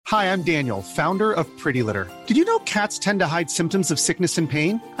Hi, I'm Daniel, founder of Pretty Litter. Did you know cats tend to hide symptoms of sickness and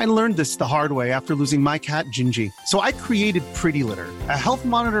pain? I learned this the hard way after losing my cat, Gingy. So I created Pretty Litter, a health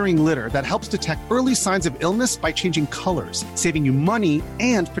monitoring litter that helps detect early signs of illness by changing colors, saving you money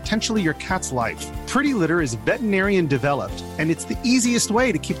and potentially your cat's life. Pretty Litter is veterinarian developed, and it's the easiest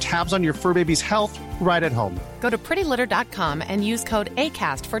way to keep tabs on your fur baby's health right at home. Go to prettylitter.com and use code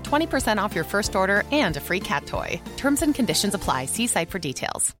ACAST for 20% off your first order and a free cat toy. Terms and conditions apply. See site for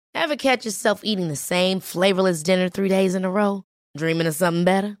details. Ever catch yourself eating the same flavorless dinner 3 days in a row? Dreaming of something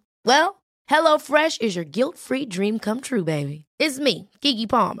better? Well, HelloFresh is your guilt-free dream come true, baby. It's me, Keke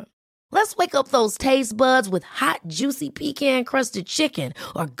Palmer. Let's wake up those taste buds with hot, juicy pecan-crusted chicken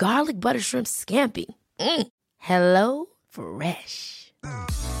or garlic butter shrimp scampi. Hello Fresh.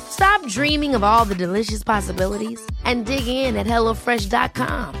 Stop dreaming of all the delicious possibilities and dig in at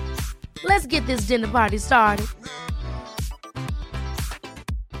HelloFresh.com. Let's get this dinner party started.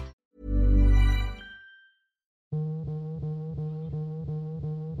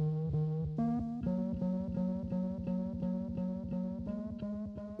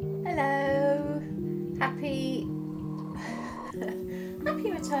 Hello, happy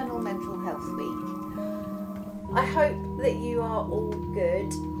Maternal Mental Health Week. I hope that you are all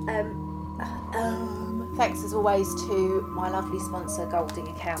good. Thanks as always to my lovely sponsor, Golding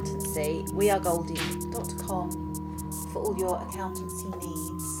Accountancy. wearegolding.com for all your accountancy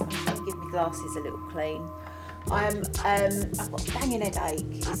needs. Give me glasses a little clean. I've got a banging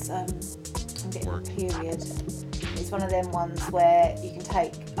headache. I'm getting a period. It's one of them ones where you can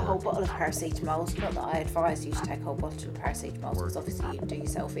take a whole bottle of paracetamol. Not that I advise you to take a whole bottle of paracetamol, because obviously you can do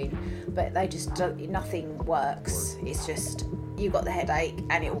yourself in, but they just don't, nothing works. It's just, you got the headache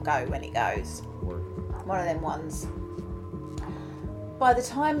and it will go when it goes. One of them ones. By the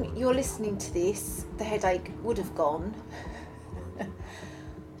time you're listening to this, the headache would have gone.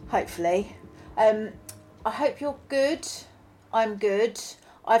 Hopefully. I hope you're good. I'm good.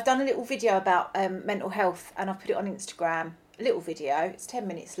 I've done a little video about mental health and I've put it on Instagram. A little video. It's 10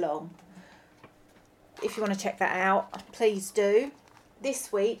 minutes long. If you want to check that out, please do.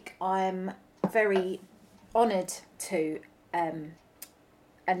 This week I'm very honoured to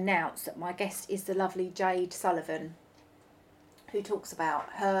announce that my guest is the lovely Jade Sullivan, who talks about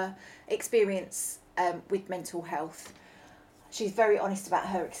her experience with mental health. She's very honest about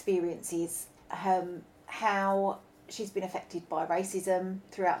her experiences, how she's been affected by racism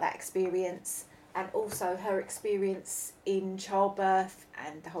throughout that experience, and also her experience in childbirth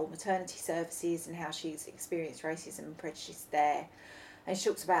and the whole maternity services and how she's experienced racism and prejudice there. And she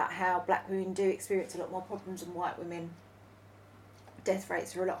talks about how black women do experience a lot more problems than white women. Death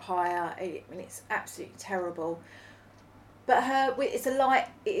rates are a lot higher. I mean, it's absolutely terrible. But it is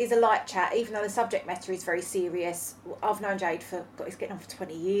a light chat, even though the subject matter is very serious. I've known Jade it's getting on for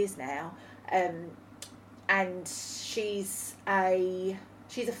 20 years now. And she's a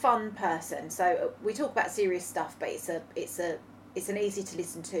fun person. So we talk about serious stuff, but it's an easy to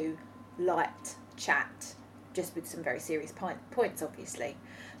listen to light chat, just with some very serious points, obviously.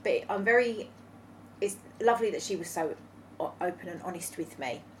 But it's lovely that she was so open and honest with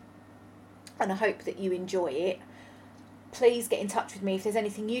me, and I hope that you enjoy it. Please get in touch with me if there's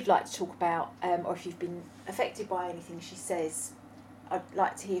anything you'd like to talk about, or if you've been affected by anything she says. I'd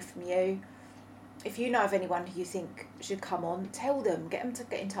like to hear from you. If you know of anyone who you think should come on, tell them, get them to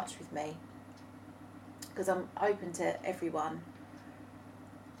get in touch with me, because I'm open to everyone.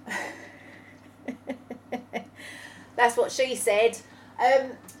 That's what she said.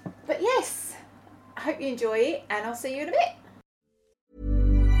 But yes, I hope you enjoy it, and I'll see you in a bit.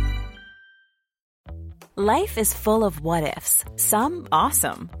 Life is full of what-ifs. Some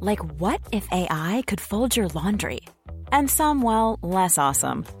awesome, like what if AI could fold your laundry? And some, well, less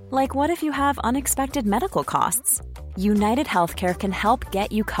awesome, like what if you have unexpected medical costs? United Healthcare can help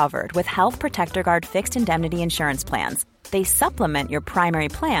get you covered with Health Protector Guard fixed indemnity insurance plans. They supplement your primary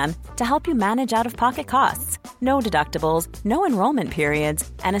plan to help you manage out-of-pocket costs. No deductibles, no enrollment periods,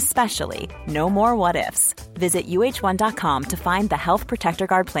 and especially no more what-ifs. Visit uh1.com to find the Health Protector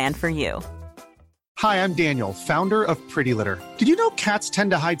Guard plan for you. Hi, I'm Daniel, founder of Pretty Litter. Did you know cats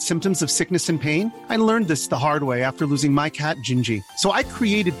tend to hide symptoms of sickness and pain? I learned this the hard way after losing my cat, Gingy. So I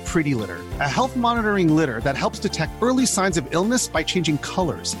created Pretty Litter, a health monitoring litter that helps detect early signs of illness by changing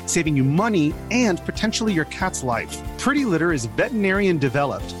colors, saving you money and potentially your cat's life. Pretty Litter is veterinarian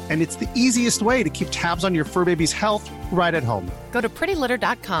developed, and it's the easiest way to keep tabs on your fur baby's health right at home. Go to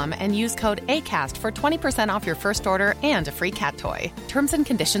prettylitter.com and use code ACAST for 20% off your first order and a free cat toy. Terms and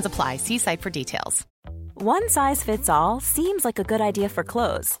conditions apply. See site for details. One size fits all seems like a good idea for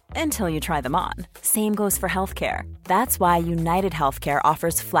clothes until you try them on. Same goes for healthcare. That's why United Healthcare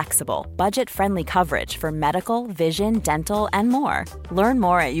offers flexible, budget-friendly coverage for medical, vision, dental, and more. Learn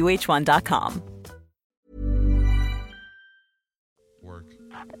more at uh1.com. Work.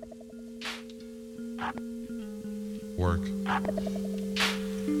 Work.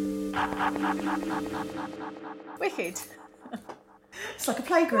 Wicked. It's like a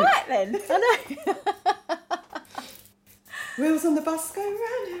playgroup. Right then. I know. Wheels on the bus go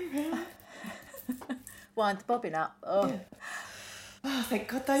round and round. Wind the bobbin up. Oh. Yeah. Oh, thank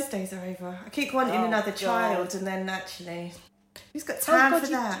God those days are over. I keep wanting another child, and then actually, who's got time for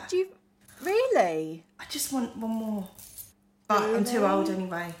that? Did you really? I just want one more. But I'm too old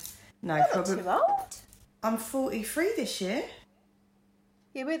anyway. No, You're probably. not too old. I'm 43 this year.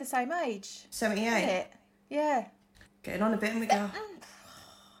 Yeah, we're the same age. 78. Isn't it? Yeah. Getting on a bit, and we go.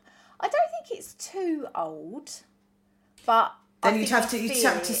 I don't think it's too old, but Then you'd have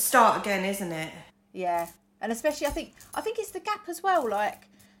to start again, isn't it? Yeah, and especially I think it's the gap as well. Like,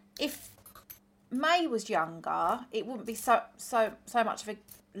 if May was younger, it wouldn't be so much of a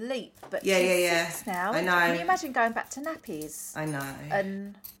leap. But she's 6 now. I know. Can you imagine going back to nappies? I know.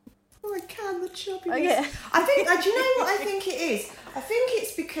 And oh, I can the choppiness. oh yeah. I think. Do you know what I think it is? I think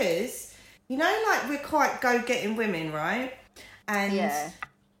it's because like we're quite go-getting women, right? And Yeah.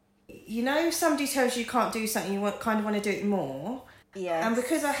 Somebody tells you can't do something, you kind of want to do it more. Yeah. And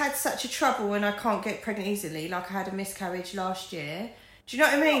because I had such a trouble and I can't get pregnant easily, like I had a miscarriage last year. Do you know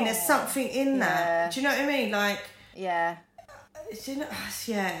what I mean? There's something in that. Do you know what I mean? Like. Yeah.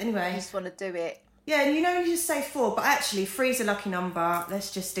 Yeah. Anyway. You just want to do it. Yeah, and you just say 4, but actually 3's a lucky number.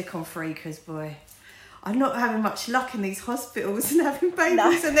 Let's just stick on 3 because, boy, I'm not having much luck in these hospitals and having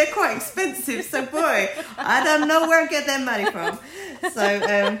babies, and they're quite expensive. So, boy, I don't know where to get that money from. So,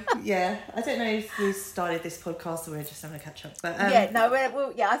 yeah, I don't know if we started this podcast or we're just having a catch up. But I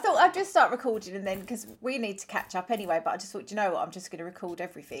thought I'd just start recording and then because we need to catch up anyway. But I just thought, you know what, I'm just going to record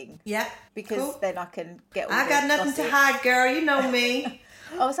everything. Yeah, because then I can get all I got nothing to hide, girl. You know me.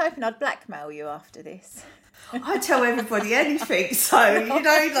 I was hoping I'd blackmail you after this. I tell everybody anything, so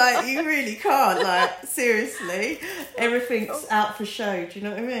you really can't. Seriously, everything's out for show. Do you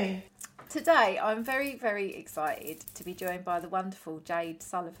know what I mean? Today, I'm very, very excited to be joined by the wonderful Jade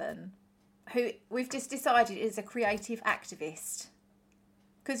Sullivan, who we've just decided is a creative activist.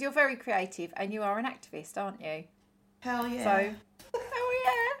 Because you're very creative and you are an activist, aren't you? Hell yeah! Hell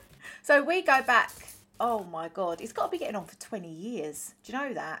yeah! So we go back. Oh my God, it's got to be getting on for 20 years. Do you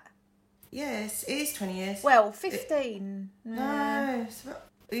know that? Yes, it is 20 years. Well, 15. No, it's about,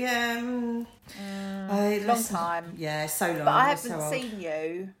 long time. Yeah, so long. But I haven't seen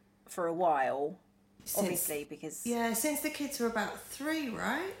you for a while, obviously, because... Yeah, since the kids were about 3,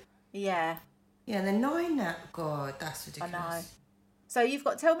 right? Yeah. Yeah, they're 9 now. God, that's ridiculous. I know.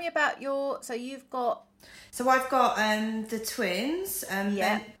 So tell me about So I've got the twins,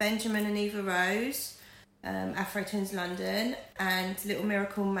 Benjamin and Eva Rose. Afro Twins London and Little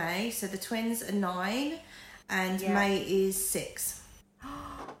Miracle May. So the twins are 9 and May is 6.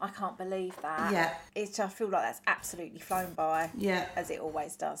 I can't believe that. Yeah. I feel like that's absolutely flown by. Yeah. As it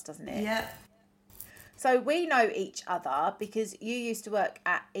always does, doesn't it? Yeah. So we know each other because you used to work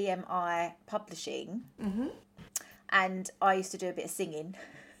at EMI Publishing. Mm-hmm. And I used to do a bit of singing.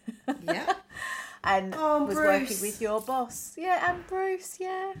 Yeah. And was Bruce. working with your boss. Yeah, and Bruce,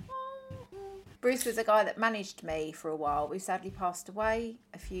 yeah. Bruce was a guy that managed me for a while. We sadly passed away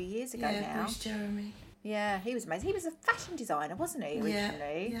a few years ago now. Bruce Jeremy. Yeah, he was amazing. He was a fashion designer, wasn't he,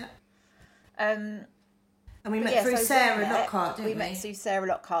 originally? Yeah. And we met through Sarah Lockhart, didn't we? We met through Sarah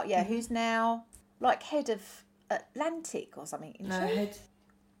Lockhart, yeah, who's now head of Atlantic or something, isn't she? Head...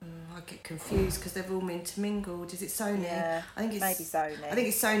 I get confused because they've all intermingled. Is it Sony? Yeah, I think it's maybe Sony. I think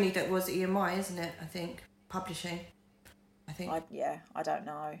it's Sony that was EMI, isn't it? I think publishing. I think. I don't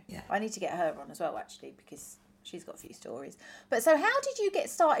know. Yeah. I need to get her on as well, actually, because she's got a few stories. But so, how did you get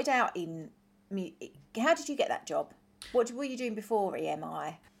started out in music? How did you get that job? What were you doing before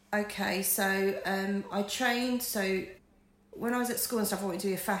EMI? Okay, so I trained. So when I was at school and stuff, I wanted to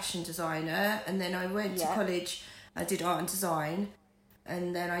be a fashion designer, and then I went to college. I did art and design,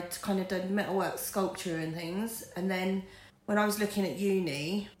 and then I kind of did metalwork sculpture and things. And then when I was looking at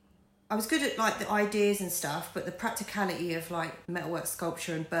uni, I was good at the ideas and stuff, but the practicality of metalwork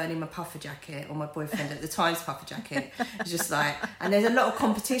sculpture and burning my puffer jacket, or my boyfriend at the time's puffer jacket, is just and there's a lot of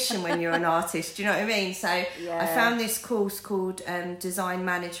competition when you're an artist, do you know what I mean? So I found this course called Design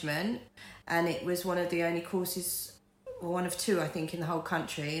Management, and it was one of the only courses, or one of 2 I think in the whole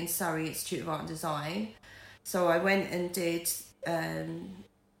country, in Surrey Institute of Art and Design. So I went and did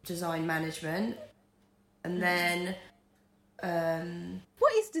design management, And then...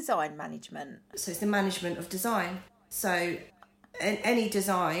 what is design management? So it's the management of design. So in any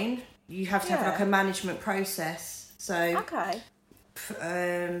design, you have to have like a management process. So, okay.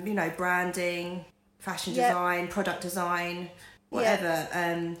 You know, branding, fashion design, product design, whatever.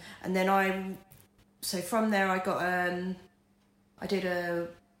 And then so from there I got, I did a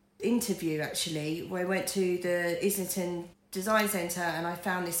interview actually, where I went to the Islington Design Centre, and I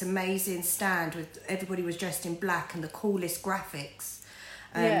found this amazing stand with everybody was dressed in black and the coolest graphics.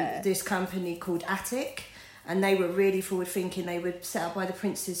 This company called Attic, and they were really forward thinking. They were set up by the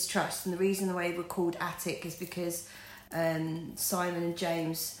Prince's Trust, and the reason the way they were called Attic is because Simon and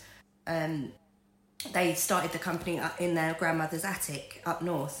James, they started the company in their grandmother's attic up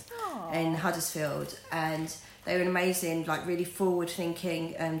north in Huddersfield, and they were an amazing, like really forward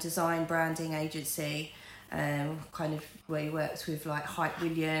thinking design branding agency. Kind of where he works with like Hype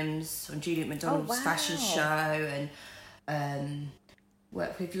Williams on Juliet McDonald's fashion show, and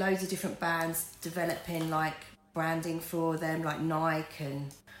worked with loads of different brands developing like branding for them, like Nike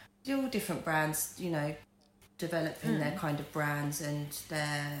and all different brands, you know, developing their kind of brands and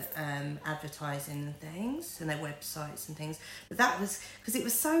their advertising and things and their websites and things. But that was because it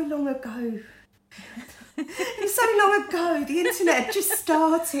was so long ago. It was so long ago, the internet had just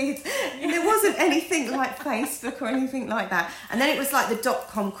started, and there wasn't anything like Facebook or anything like that, and then it was like the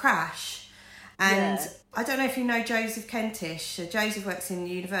dot-com crash, and I don't know if you know Joseph Kentish. Joseph works in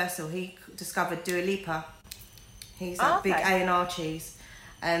Universal. He discovered Dua Lipa. He's a big A&R cheese,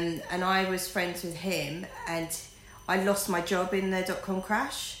 and I was friends with him, and I lost my job in the dot-com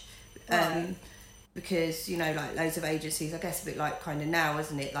crash. Because, you know, like loads of agencies, I guess a bit like kind of now,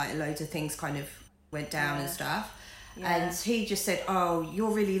 isn't it? Like loads of things kind of went down and stuff. And he just said, oh,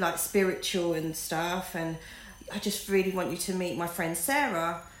 you're really like spiritual and stuff, and I just really want you to meet my friend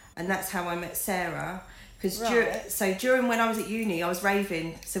Sarah. And that's how I met Sarah. Because during when I was at uni, I was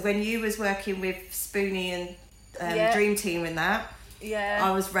raving. So when you was working with Spoonie and Dream Team and that,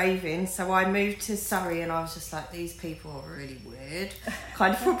 I was raving. So I moved to Surrey, and I was just like, these people are really weird.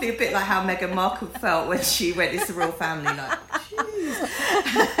 Kind of probably a bit like how Meghan Markle felt when she went, it's the royal family, like,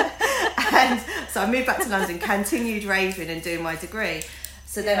 jeez. And so I moved back to London, continued raving and doing my degree.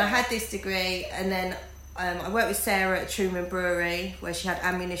 So then I had this degree, and then I worked with Sarah at Truman Brewery, where she had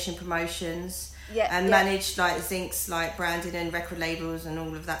Ammunition Promotions, and managed like Zinc's like branding and record labels and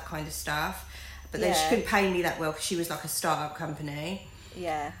all of that kind of stuff. But then she couldn't pay me that well because she was like a start-up company.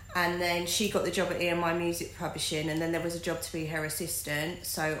 Yeah. And then she got the job at EMI Music Publishing, and then there was a job to be her assistant.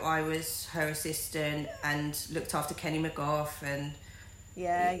 So I was her assistant and looked after Kenny McGough and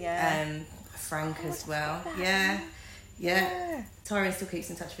Frank as well. Yeah. Tyrone still keeps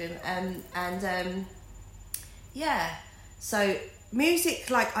in touch with him. So music,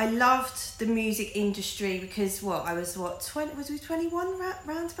 like I loved the music industry because I was 20, was we 21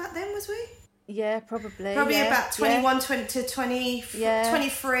 round about then, was we? Yeah, probably. About 21, 20 to 20,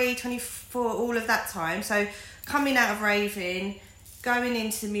 23, 24, all of that time. So coming out of raving, going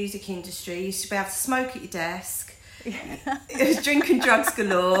into the music industry, you used to be able to smoke at your desk. It was drinking drugs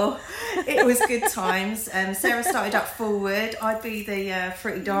galore. It was good times. Sarah started up Forward. I'd be the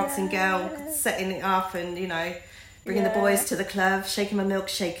fruity dancing girl, setting it up and, you know, bringing the boys to the club, shaking my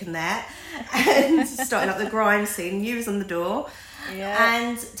milkshake and that, and starting up the grime scene. You was on the door.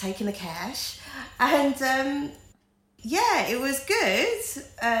 And taking the cash, and it was good,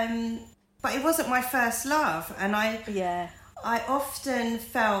 but it wasn't my first love, and I often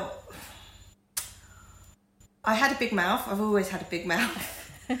felt I had a big mouth. I've always had a big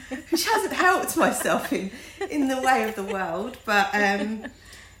mouth, which hasn't helped myself in the way of the world, but and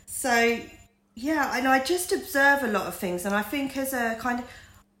I just observe a lot of things, and I think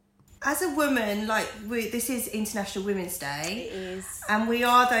as a woman, like this is International Women's Day. It is. And we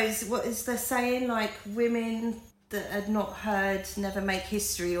are those, what is the saying, like women that had not heard never make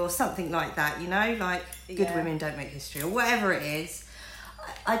history or something like that, you know, like good women don't make history or whatever it is.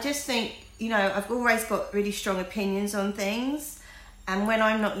 I just think, you know, I've always got really strong opinions on things, and when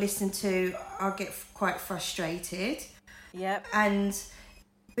I'm not listened to, I'll get quite frustrated. Yep. And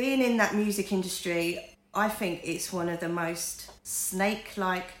being in that music industry, I think it's one of the most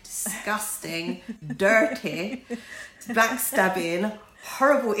snake-like, disgusting, dirty, backstabbing,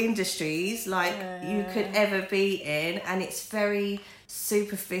 horrible industries like you could ever be in, and it's very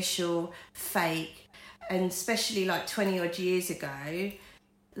superficial, fake, and especially like 20 odd years ago,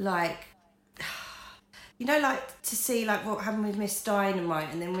 like, you know, like to see like what happened with Miss Dynamite,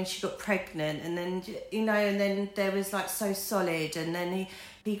 and then when she got pregnant, and then, you know, and then there was like So Solid, and then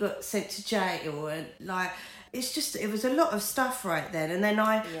he got sent to jail, and like it was a lot of stuff right then. And then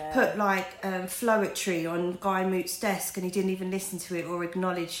I put like Flowetry on Guy Moot's desk, and he didn't even listen to it or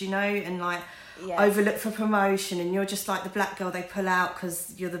acknowledge, and like overlooked for promotion, and you're just like the black girl they pull out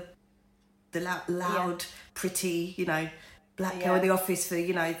because you're the loud, pretty, black girl in the office for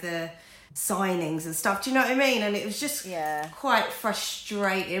the signings and stuff. Do you know what I mean? And it was just quite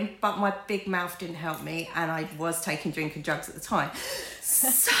frustrating, but my big mouth didn't help me, and I was taking drink and drugs at the time.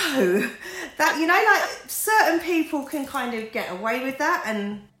 So that, like certain people can kind of get away with that,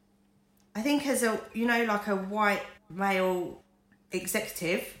 and I think as a like a white male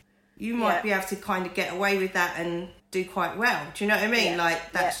executive, you might be able to kind of get away with that and do quite well. Do you know what I mean?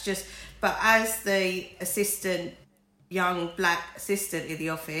 Like that's just, but as the young black assistant in the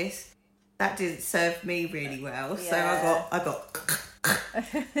office, that didn't serve me really well. So I got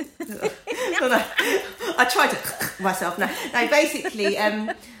I tried to myself. No, basically,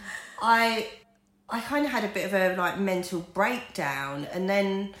 I kind of had a bit of a like mental breakdown, and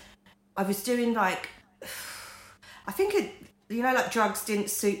then I was doing like, I think like drugs didn't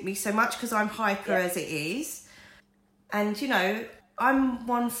suit me so much because I'm hyper as it is, and I'm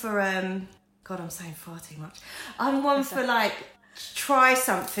one for God, I'm saying far too much. I'm one for like try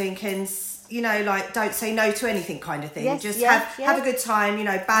something and like don't say no to anything kind of thing. Have a good time,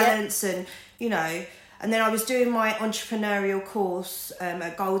 balance and and then I was doing my entrepreneurial course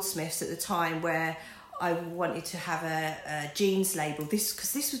at Goldsmiths at the time, where I wanted to have a jeans label. This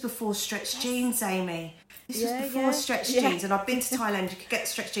was before stretch jeans, Amy. This was before stretch jeans, and I've been to Thailand. You could get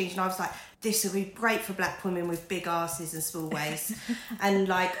stretch jeans, and I was like, this would be great for black women with big asses and small waists. And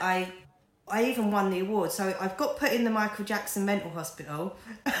like I even won the award, so I've got put in the Michael Jackson mental hospital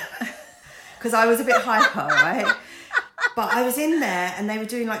because I was a bit hyper, right? But I was in there, and they were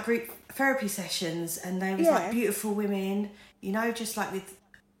doing like group therapy sessions, and they was like beautiful women, just like with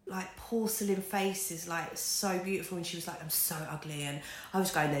like porcelain faces, like so beautiful. And she was like, I'm so ugly, and I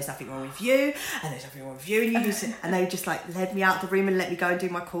was going, there's nothing wrong with you, and there's nothing wrong with you, and you just, and they just like led me out the room and let me go and do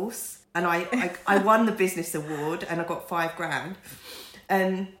my course, and I won the business award, and I got $5,000.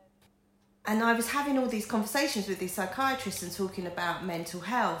 And I was having all these conversations with these psychiatrists and talking about mental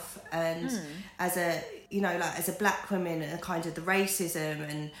health, and as a as a black woman, and kind of the racism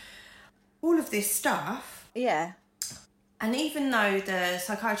and all of this stuff. Yeah. And even though the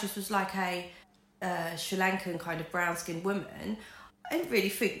psychiatrist was like a Sri Lankan kind of brown-skinned woman, I didn't really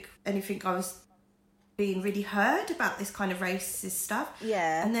think anything I was being really heard about this kind of racist stuff.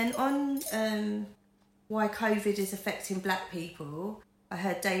 Yeah. And then on why COVID is affecting black people, I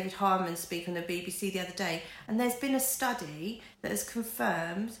heard David Harmon speak on the BBC the other day, and there's been a study that has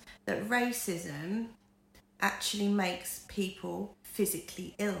confirmed that racism actually makes people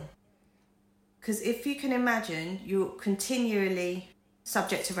physically ill. Because if you can imagine, you're continually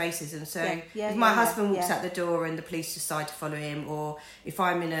subject to racism. So if my husband walks out the door and the police decide to follow him, or if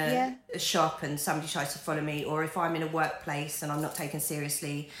I'm in a shop and somebody tries to follow me, or if I'm in a workplace and I'm not taken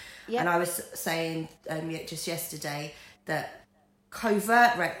seriously. And I was saying just yesterday that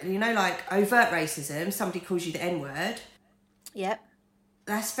overt racism, somebody calls you the N-word. Yep.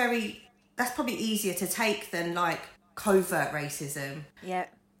 That's probably easier to take than like covert racism.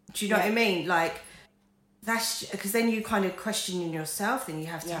 Yep. Do you know what I mean? Like, that's because then you kind of questioning yourself, and you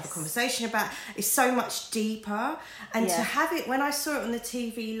have to have a conversation about it. It's so much deeper. And to have it, when I saw it on the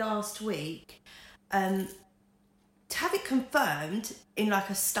TV last week, to have it confirmed in like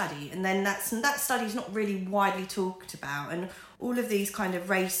a study, and then that study is not really widely talked about, and all of these kind of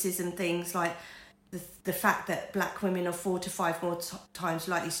racism things, like the fact that black women are 4 to 5 more times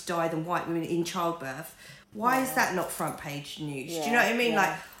likely to die than white women in childbirth. Why is that not front page news? Do you know what I mean?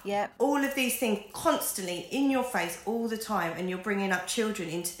 Like, all of these things constantly in your face all the time, and you're bringing up children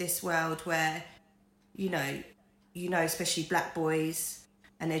into this world where, especially black boys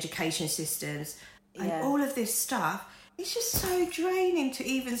and education systems and all of this stuff. It's just so draining to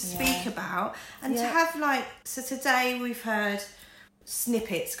even speak about, and to have so today we've heard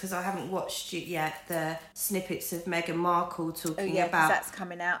snippets, because I haven't watched it yet, the snippets of Meghan Markle talking about that's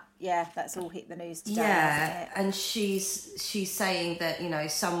coming out. That's all hit the news today, hasn't it? And she's saying that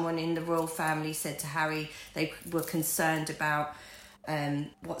someone in the royal family said to Harry they were concerned about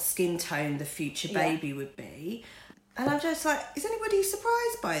what skin tone the future baby would be. And I'm just like, is anybody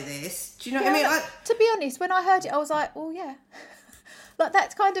surprised by this? Do you know what I mean? To be honest, when I heard it, I was like, oh yeah. Like,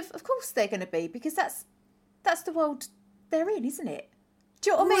 that's kind of course they're going to be, because that's the world they're in, isn't it? Do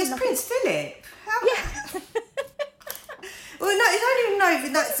you know what I mean? It's Prince Philip. Well, no, I don't even know.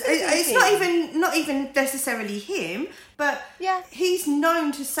 It's not even necessarily him, but he's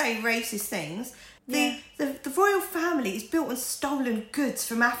known to say racist things. The royal family is built on stolen goods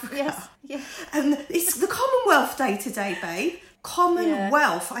from Africa. Yes, yeah. And it's the Commonwealth Day today, babe.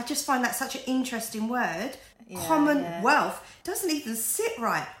 Commonwealth. I just find that such an interesting word. Yeah, Commonwealth. Doesn't even sit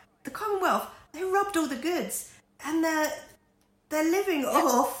right. The Commonwealth, they robbed all the goods. And they're living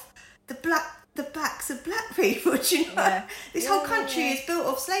off the backs of black people, do you know? Yeah. This whole country is built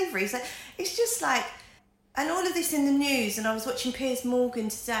off slavery. So it's just like, and all of this in the news, and I was watching Piers Morgan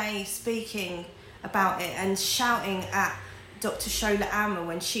today speaking about it and shouting at Dr. Shola Amma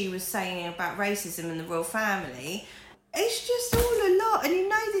when she was saying about racism in the royal family. It's just all a lot, and you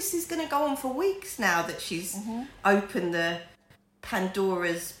know this is going to go on for weeks now that she's opened the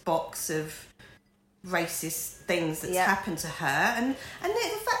Pandora's box of racist things that's happened to her, and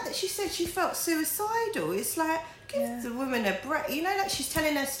the fact that she said she felt suicidal, it's like, give the woman a break, you know, like she's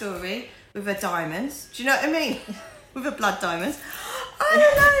telling her story with her diamonds, do you know what I mean? With her blood diamonds. I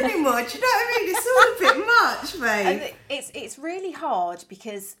don't know anymore, do you know what I mean? It's all a bit much, mate. And it's really hard,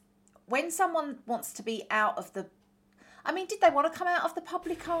 because when someone wants to be out of the, I mean, did they want to come out of the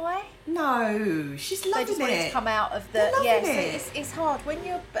public eye? No, she's loving it. They just wanted to come out of the So it's hard when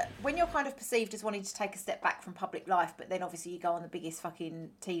you're kind of perceived as wanting to take a step back from public life, but then obviously you go on the biggest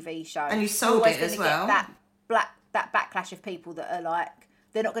fucking TV show and you sold it as well. Get that backlash of people that are like,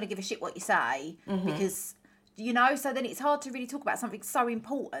 they're not going to give a shit what you say because, you know. So then it's hard to really talk about something so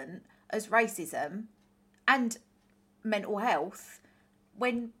important as racism and mental health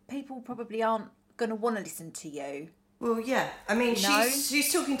when people probably aren't going to want to listen to you. Well, yeah. I mean,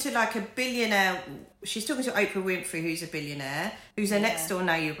 she's talking to like a billionaire. She's talking to Oprah Winfrey, who's a billionaire, who's her next door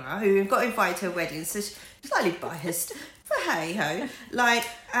neighbour, who got invited to her wedding. So she's slightly biased, but hey ho. Like,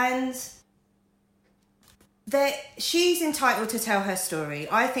 and she's entitled to tell her story.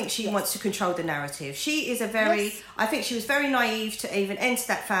 I think she wants to control the narrative. She is I think she was very naive to even enter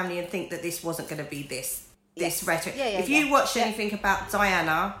that family and think that this wasn't going to be this rhetoric. If you watched anything about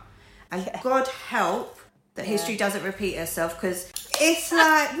Diana, and God help that history doesn't repeat itself, because it's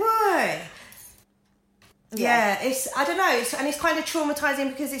like, why? It's, I don't know, it's kind of traumatising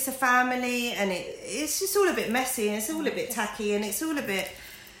because it's a family, and it's just all a bit messy, and it's all a bit tacky, and it's all a bit...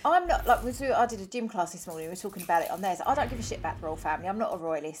 I'm not, like, I did a gym class this morning, we were talking about it on there, so I don't give a shit about the royal family. I'm not a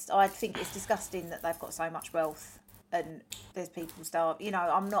royalist. I think it's disgusting that they've got so much wealth and there's people starve. You know,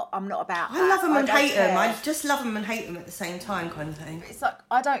 I'm not about I love them and hate them. I just love them and hate them at the same time, kind of thing. It's like,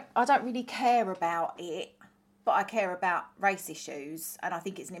 I don't really care about it, but I care about race issues, and I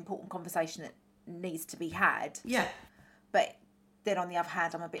think it's an important conversation that needs to be had. Yeah. But then on the other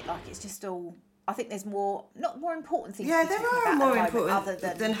hand, I'm a bit like, it's just all... I think there's more important things. Yeah, there are more important other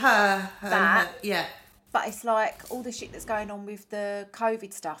than her. That. Yeah. But it's like all the shit that's going on with the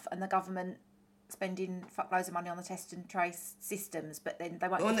COVID stuff and the government spending fuckloads of money on the test and trace systems, but then they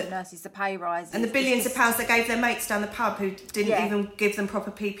won't give the nurses the pay rises. And the billions of pounds they gave their mates down the pub who didn't even give them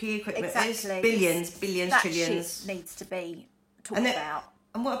proper PPE equipment. Exactly. Billions, that trillions. Shit needs to be talked about.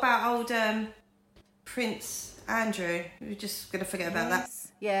 And what about old Prince Andrew? We're just going to forget about that.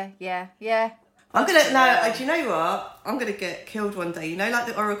 Yeah. I'm going to, do you know what? I'm going to get killed one day. You know, like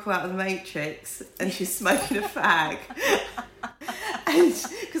the Oracle out of the Matrix, and she's smoking a fag. And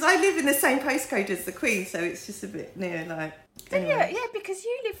because I live in the same postcode as the Queen, so it's just a bit near, like... Anyway. Yeah, because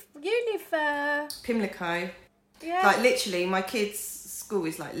you live Pimlico. Yeah. Like, literally, my kids' school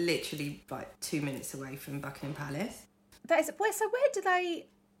is, like, literally, like, 2 minutes away from Buckingham Palace.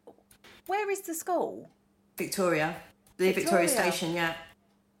 Where is the school? Victoria. The Victoria Station, yeah.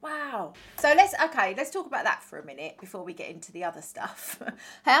 Wow. So let's talk about that for a minute before we get into the other stuff.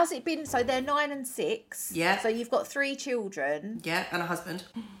 How's it been? So they're 9 and 6. Yeah. So you've got 3 children. Yeah, and a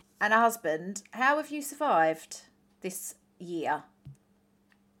husband. How have you survived this year?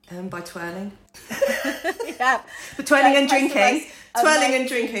 By twirling. Yeah. Twirling and drinking. Twirling and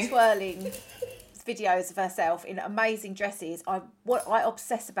drinking. Twirling videos of herself in amazing dresses. I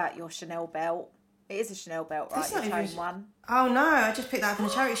obsess about your Chanel belt. It is a Chanel belt, right? Your tone one. Oh no, I just picked that up in a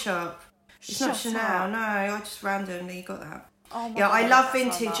charity shop. It's not Chanel, no. I just randomly got that. Oh my God, I love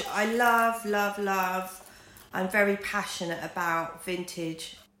vintage. So I love. I'm very passionate about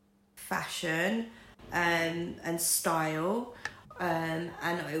vintage fashion and style. And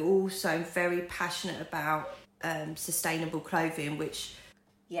I also am very passionate about sustainable clothing, which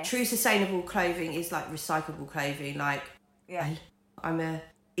true sustainable clothing is like recyclable clothing. Like, I'm a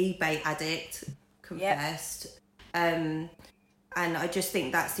eBay addict. Confessed. And I just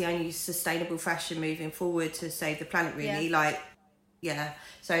think that's the only sustainable fashion moving forward to save the planet, really.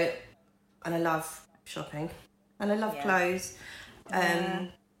 So, and I love shopping and I love clothes,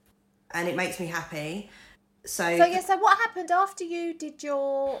 and it makes me happy. So what happened after you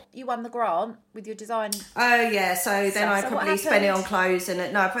won the grant with your design? Oh yeah, so then I probably spent it on clothes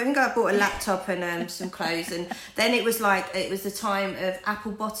and I think I bought a laptop and some clothes, and then it was the time of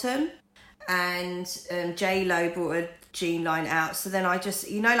Apple Bottom, and J-Lo brought a jean line out. So then I just,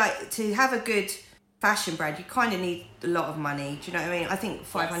 to have a good fashion brand, you kind of need a lot of money. Do you know what I mean? I think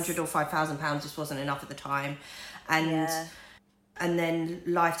 £500 or £5,000 just wasn't enough at the time, and then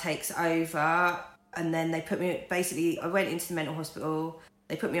life takes over. And then they put me, I went into the mental hospital.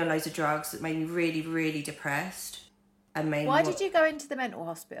 They put me on loads of drugs that made me really, really depressed. Why did you go into the mental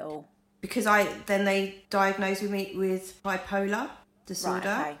hospital? Because then they diagnosed me with bipolar disorder.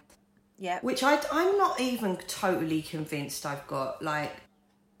 Right, okay. Yeah. Which I'm not even totally convinced I've got. Like,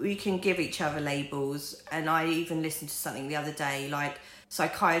 we can give each other labels. And I even listened to something the other day, like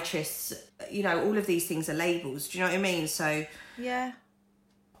psychiatrists, all of these things are labels. Do you know what I mean? So... Yeah.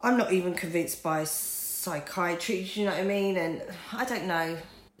 I'm not even convinced by psychiatry, do you know what I mean? And I don't know.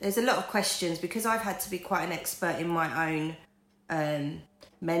 There's a lot of questions because I've had to be quite an expert in my own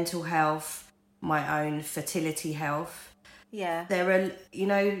mental health, my own fertility health. Yeah. There are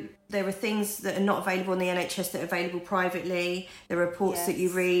things that are not available on the NHS that are available privately. There are reports that you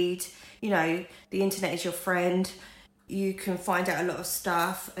read. The internet is your friend. You can find out a lot of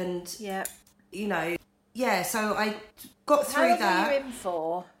stuff and, so I got through that. How long were you in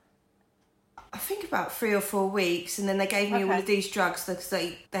for? I think about 3 or 4 weeks, and then they gave me all of these drugs because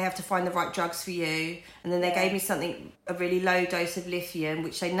they have to find the right drugs for you. And then they gave me a really low dose of lithium,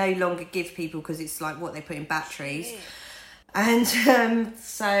 which they no longer give people because it's like what they put in batteries. And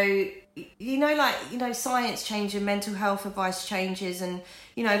so, science changes, mental health advice changes, and,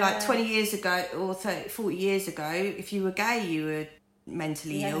 20 years ago or 30, 40 years ago, if you were gay, you were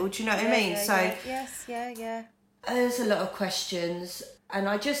mentally ill. Do you know what I mean? Yeah. There's a lot of questions, and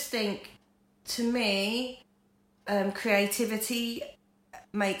I just think, to me, creativity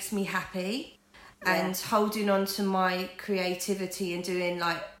makes me happy, and holding on to my creativity and doing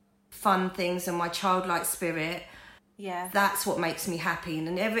like fun things and my childlike spirit, that's what makes me happy.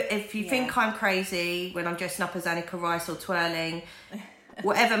 And if you think I'm crazy when I'm dressing up as Annika Rice or twirling,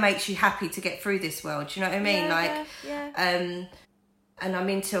 whatever makes you happy to get through this world, do you know what I mean? And I'm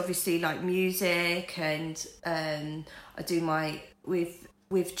into obviously like music, and I do my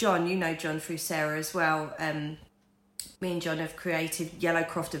with John, John through Sarah as well. Me and John have created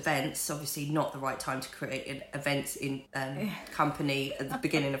Yellowcroft events. Obviously, not the right time to create events in company at the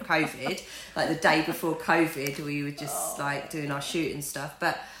beginning of COVID. Like the day before COVID, we were just like doing our shoot and stuff.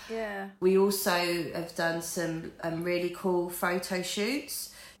 But we also have done some really cool photo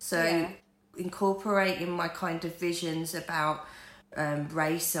shoots. So incorporating my kind of visions about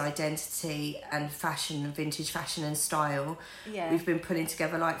race, identity and fashion and vintage fashion and style. We've been putting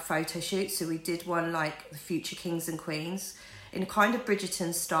together like photo shoots. So we did one like the future kings and queens in a kind of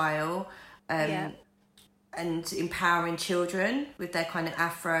Bridgerton style, and empowering children with their kind of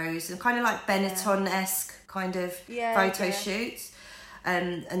afros and kind of like Benetton-esque kind of photo shoots.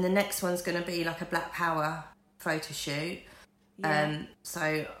 And the next one's going to be like a Black Power photo shoot.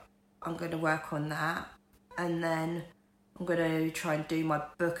 So I'm going to work on that, and then I'm going to try and do my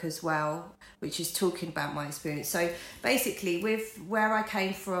book as well, which is talking about my experience. So basically, with where I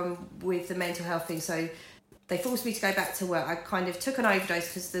came from with the mental health thing, so they forced me to go back to work. I kind of took an overdose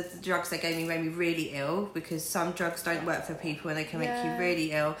because the drugs they gave me made me really ill, because some drugs don't work for people and they can make you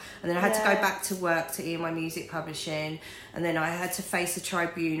really ill. And then I had to go back to work to EMI Music Publishing, and then I had to face a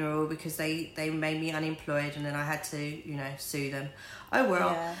tribunal because they made me unemployed, and then I had to, sue them. Oh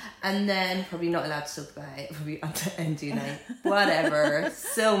well. And then probably not allowed to talk about it, probably under NDA. Whatever.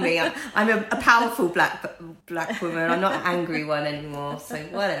 Still me. I'm a powerful black woman. I'm not an angry one anymore. So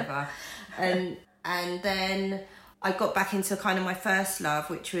whatever. And then I got back into kind of my first love,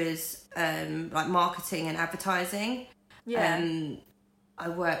 which was like marketing and advertising. I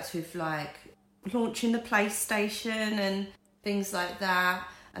worked with like launching the PlayStation and things like that.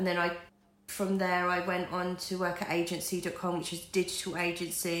 And then from there I went on to work at agency.com, which is a digital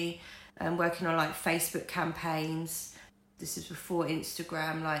agency, working on like Facebook campaigns. This is before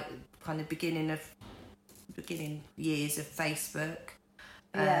Instagram, like kind of beginning years of Facebook.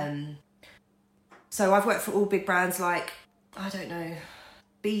 So I've worked for all big brands like, I don't know,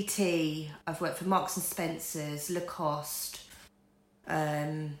 BT. I've worked for Marks and Spencer's, Lacoste,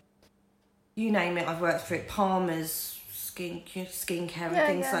 you name it. I've worked for it. Palmer's skincare and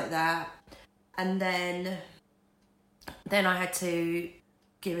things like that. And then I had to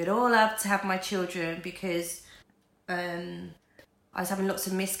give it all up to have my children because I was having lots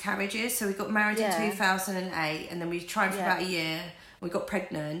of miscarriages. So we got married in 2008, and then we tried for about a year. We got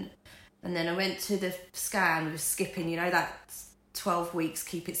pregnant. And then I went to the scan with skipping, you know, that 12 weeks,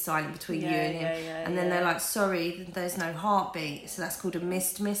 keep it silent between you and him. And then they're like, sorry, there's no heartbeat. So that's called a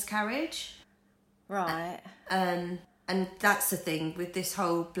missed miscarriage. Right. And that's the thing with this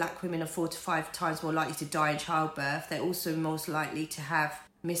whole black women are 4 to 5 times more likely to die in childbirth. They're also most likely to have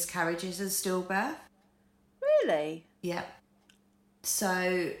miscarriages as stillbirth. Really? Yeah.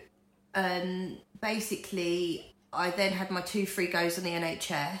 So basically, I then had my 2 free goes on the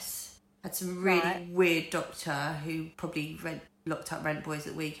NHS. Had some really weird doctor who probably locked up rent boys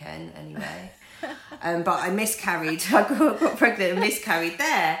at the weekend anyway. But I miscarried. I got pregnant and miscarried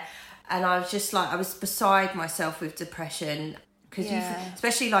there. And I was just like, I was beside myself with depression. Because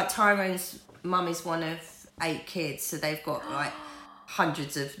especially like Tyrone's mum is one of 8 kids. So they've got like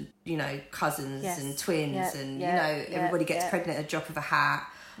hundreds of, you know, cousins and twins. Everybody gets pregnant at a drop of a hat.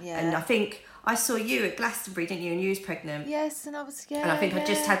 Yeah. And I think I saw you at Glastonbury, didn't you? And you was pregnant. Yes, and I was and I think I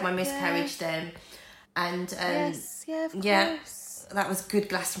just had my miscarriage then. And of course. That was good.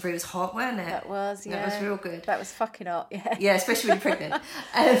 Glastonbury was hot, wasn't it? That was, That was real good. That was fucking hot, yeah. Yeah, especially when you're pregnant.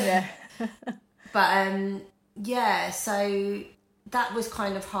 But so that was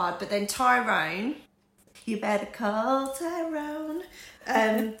kind of hard. But then Tyrone, you better call Tyrone.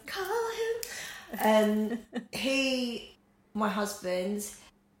 Call him. My husband,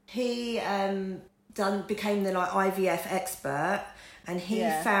 he became the like IVF expert, and he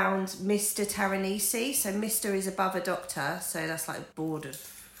found Mr. Taranisi. So Mr. is above a doctor, so that's like board of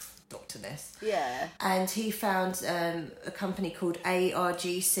doctorness. Yeah. And he found a company called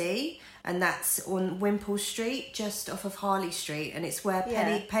ARGC, and that's on Wimpole Street, just off of Harley Street, and it's where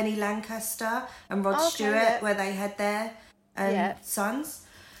Penny Lancaster and Rod Stewart, where they had their sons.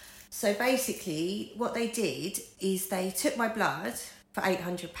 So basically, what they did is they took my blood for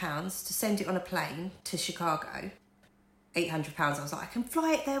 £800 to send it on a plane to Chicago. £800. I was like, I can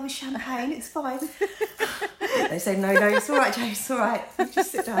fly it there with champagne, it's fine. They said, no, it's all right, James, it's all right.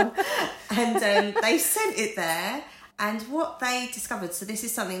 Just sit down. And they sent it there. And what they discovered, so this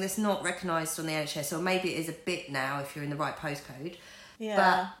is something that's not recognised on the NHS, or maybe it is a bit now if you're in the right postcode.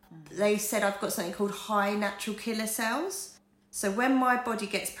 Yeah. But they said I've got something called high natural killer cells. So when my body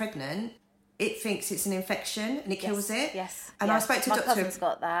gets pregnant, it thinks it's an infection and it kills it. Yes. And I spoke to a doctor. My cousin's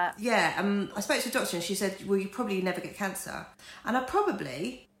got that. Yeah. I spoke to a doctor and she said, well, you probably never get cancer. And I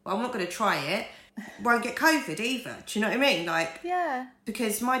probably, well, I'm not going to try it, won't get COVID either. Do you know what I mean? Like, yeah.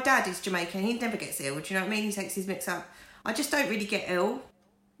 Because my dad is Jamaican. He never gets ill. Do you know what I mean? He takes his mix up. I just don't really get ill.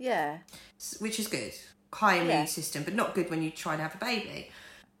 Yeah. Which is good. High immune system, but not good when you try and have a baby.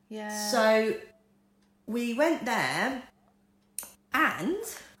 Yeah. So we went there and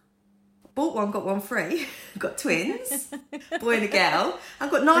bought one, got one free. Got twins, boy and a girl.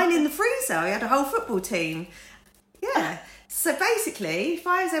 I've got 9 in the freezer. I had a whole football team. Yeah. So basically, if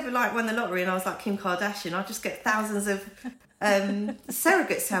I was ever like won the lottery and I was like Kim Kardashian, I'd just get thousands of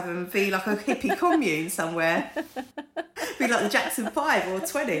surrogates to have them, be like a hippie commune somewhere. Be like the Jackson 5 or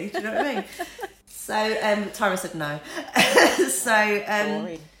 20. Do you know what I mean? So Tyra said no.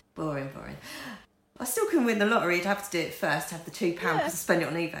 So boring. I still can win the lottery. I'd have to do it first to have the £2 because I spend it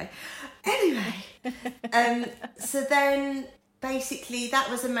on eBay. Anyway, so then basically that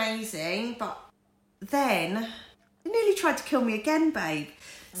was amazing, but then they nearly tried to kill me again, babe.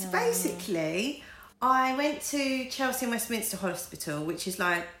 So basically, I went to Chelsea and Westminster Hospital, which is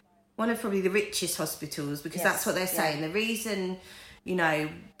like one of probably the richest hospitals, because that's what they're saying. The reason, you know,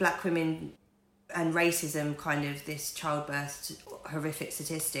 black women and racism, kind of this childbirth horrific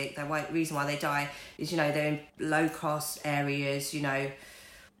statistic, the reason why they die is, you know, they're in low cost areas, you know,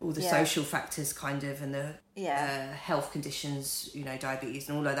 all the social factors kind of, and the health conditions, you know, diabetes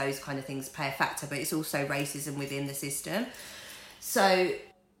and all of those kind of things play a factor, but it's also racism within the system. So,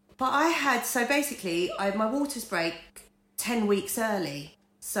 but basically my waters break 10 weeks early,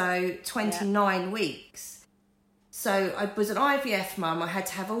 so 29 weeks. So I was an IVF mum. I had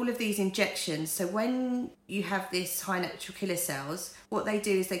to have all of these injections. So when you have this high natural killer cells, what they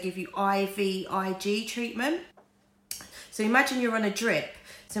do is they give you IVIG treatment. So imagine you're on a drip.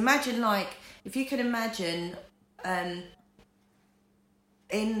 So imagine, like, if you can imagine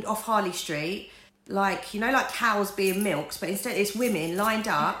off Harley Street, like, you know, like cows being milked, but instead it's women lined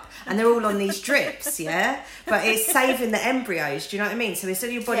up and they're all on these drips, yeah? But it's saving the embryos, do you know what I mean? So instead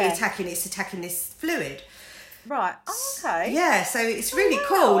of your body attacking, it's attacking this fluid. Right. Oh, okay. Yeah, so it's really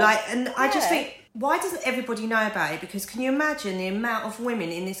cool. Like, and I just think, why doesn't everybody know about it? Because can you imagine the amount of women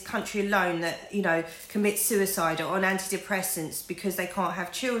in this country alone that, you know, commit suicide or on antidepressants because they can't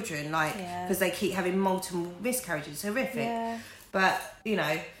have children, like, because they keep having multiple miscarriages? It's horrific. Yeah. But, you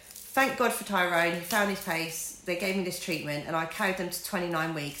know, thank God for Tyrone. He found his pace. They gave me this treatment, and I carried them to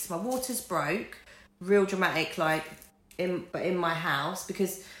 29 weeks. My waters broke, real dramatic, like in my house,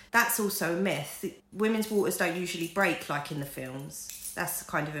 because that's also a myth. Women's waters don't usually break like in the films. That's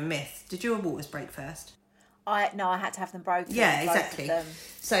kind of a myth. Did your waters break first? I had to have them broken. Yeah, exactly.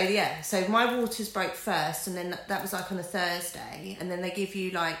 So my waters broke first, and then that was like on a Thursday, and then they give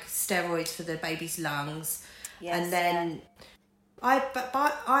you like steroids for the baby's lungs, and then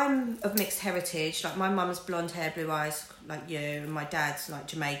but I'm of mixed heritage. Like my mum's blonde hair, blue eyes, like you, and my dad's like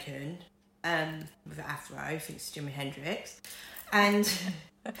Jamaican, with an afro, thinks Jimi Hendrix, and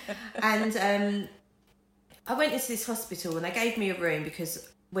I went into this hospital and they gave me a room because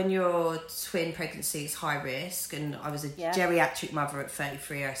when you're twin pregnancy, it's high risk, and I was a geriatric mother at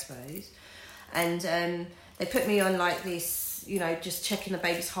 33, I suppose, and they put me on like this, you know, just checking the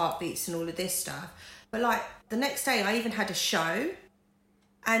baby's heartbeats and all of this stuff. But like the next day, I even had a show,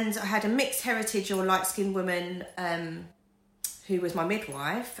 and I had a mixed heritage or light skinned woman who was my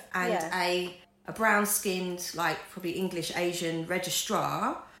midwife, and a brown skinned, like probably English Asian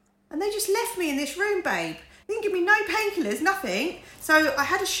registrar, and they just left me in this room, babe. They didn't give me no painkillers, nothing. So I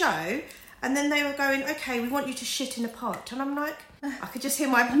had a show, and then they were going, okay, we want you to shit in a pot. And I'm like, I could just hear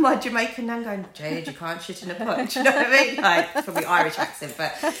my Jamaican nan going, Jade, you can't shit in a pot. Do you know what I mean? Like, probably Irish accent,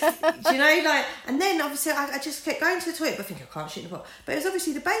 but do you know, like, and then obviously I just kept going to the toilet, but thinking, I can't shit in a pot. But it was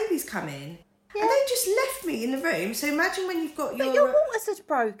obviously the baby's coming. Yeah. And they just left me in the room. So imagine when you've got your... But your waters are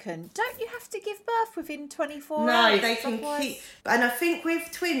broken. Don't you have to give birth within 24 hours? No, they can keep... And I think with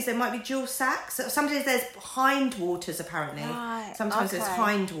twins, there might be dual sacs. Sometimes there's hind waters, apparently. Right. Sometimes there's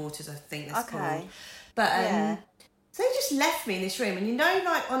hind waters, I think that's called. But... So they just left me in this room, and you know,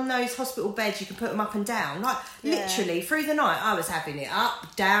 like on those hospital beds, you can put them up and down. Like literally through the night, I was having it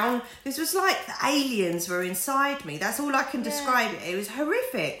up, down. This was like the aliens were inside me. That's all I can describe it. It was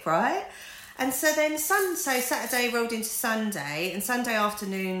horrific, right? And so then Saturday rolled into Sunday, and Sunday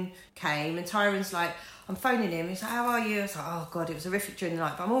afternoon came, and Tyron's like, I'm phoning him. He's like, how are you? I was like, oh God, it was horrific during the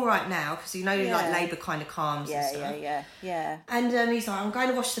night, but I'm all right now, because you know, like labour kind of calms and stuff. Yeah. And he's like, I'm going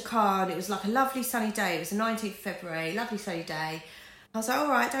to wash the car, and it was like a lovely sunny day. It was the 19th of February, lovely sunny day. I was like, all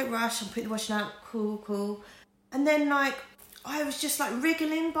right, don't rush. I'm putting the washing out. Cool. And then like, I was just like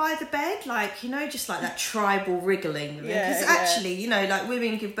wriggling by the bed, like, you know, just like that tribal wriggling. Because actually, you know, like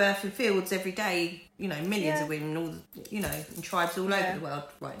women give birth in fields every day, you know, millions of women, all, you know, in tribes all over the world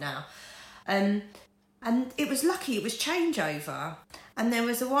right now. And it was lucky, it was changeover. And there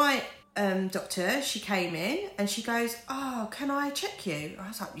was a white doctor, she came in and she goes, oh, can I check you? I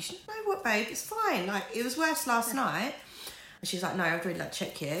was like, you know what, babe, it's fine. Like, it was worse last night. And she was like, no, I'd really like to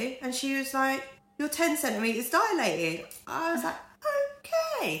check you. And she was like, you're 10 centimetres dilated. I was like,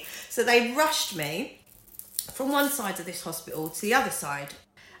 okay. So they rushed me from one side of this hospital to the other side.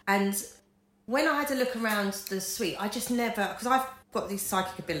 And when I had to look around the suite, I just never, because I've got these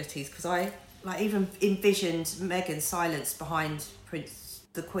psychic abilities, because I like even envisioned Meghan's silence behind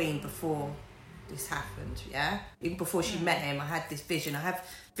the Queen before this happened, even before she met him. I had this vision. I have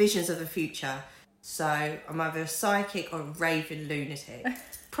visions of the future, so I'm either a psychic or a raving lunatic,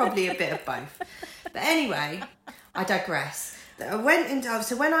 probably a bit of both. But anyway, I digress. So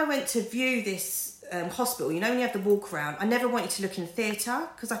when I went to view this hospital, you know, when you have the walk around, I never wanted to look in the theatre,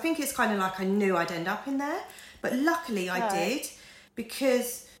 because I think it's kind of like I knew I'd end up in there, but luckily I did,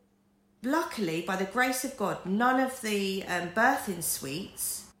 because luckily, by the grace of God, none of the birthing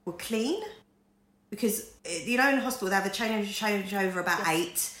suites were clean, because, you know, in the hospital they have a change over about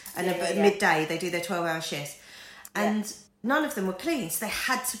 8, and at midday they do their 12-hour shifts, and none of them were clean, so they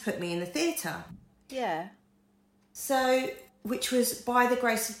had to put me in the theatre. So, which was by the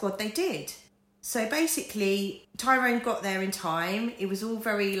grace of God they did. So basically, Tyrone got there in time. It was all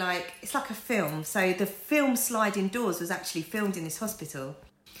very like, it's like a film. So the film Sliding Doors was actually filmed in this hospital.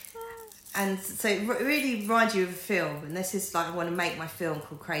 And so it really reminds you of a film. And this is like, I want to make my film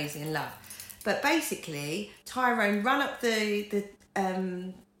called Crazy in Love. But basically, Tyrone ran up the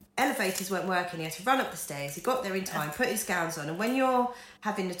elevators weren't working. He had to run up the stairs. He got there in time, put his gowns on. And when you're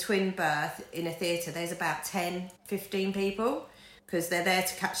having a twin birth in a theatre, there's about 10, 15 people, because they're there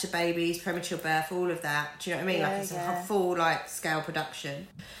to catch the babies, premature birth, all of that. Do you know what I mean? Like it's a full like scale production.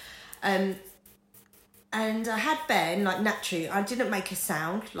 And I had Ben, like, naturally, I didn't make a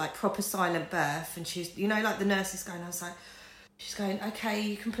sound, like, proper silent birth. And she's, you know, like, the nurse is going, I was like, she's going, okay,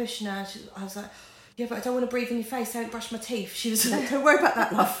 you can push now. I was like, yeah, but I don't want to breathe in your face. I don't brush my teeth. She was like, don't worry about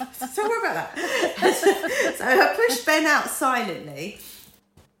that, love. Don't worry about that. So I pushed Ben out silently.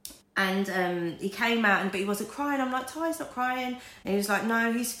 And he came out, but he wasn't crying. I'm like, Ty's not crying. And he was like,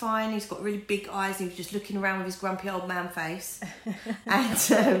 no, he's fine. He's got really big eyes. And he was just looking around with his grumpy old man face.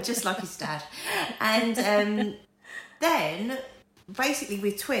 And just like his dad. And then, basically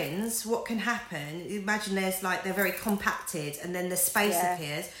with twins, what can happen, imagine they're very compacted and then the space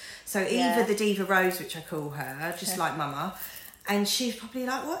appears. So Eva, the Diva Rose, which I call her, just like Mama, and she's probably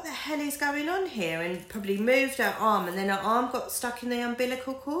like, what the hell is going on here? And probably moved her arm, and then her arm got stuck in the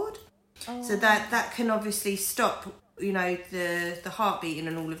umbilical cord. Oh. So that can obviously stop, you know, the heart beating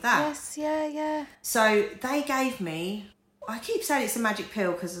and all of that. Yes, yeah. So they gave me, I keep saying it's a magic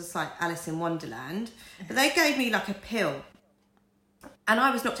pill because it's like Alice in Wonderland, but they gave me like a pill. And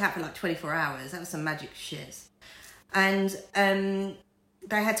I was knocked out for like 24 hours. That was some magic shiz. And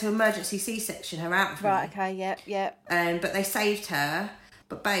they had to emergency C-section her out of me. Right, okay, yep. But they saved her.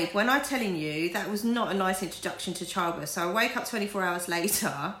 But babe, when I'm telling you, that was not a nice introduction to childbirth. So I wake up 24 hours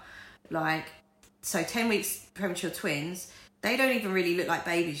later, 10 weeks premature twins. They don't even really look like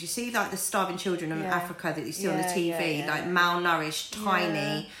babies. You see like the starving children of Africa that you see on the TV, like malnourished,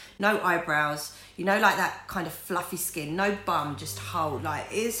 tiny, no eyebrows, you know, like that kind of fluffy skin, no bum, just whole, like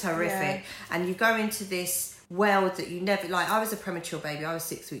it's horrific. Yeah. And you go into this world that you never, like I was a premature baby, I was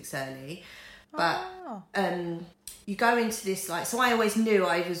 6 weeks early, but you go into this, like, so I always knew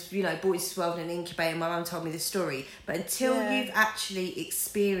I was, you know, brought into this world in an incubator. My mum told me this story, but until you've actually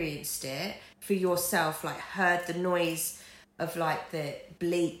experienced it for yourself, like heard the noise of like the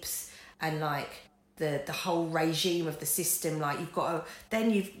bleeps and like the whole regime of the system, like you've got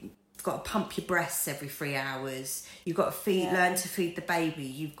to pump your breasts every 3 hours. You've got to learn to feed the baby.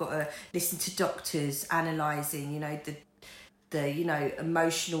 You've got to listen to doctors analysing, you know, the you know,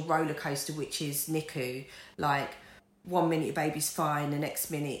 emotional roller coaster which is NICU. Like 1 minute your baby's fine, the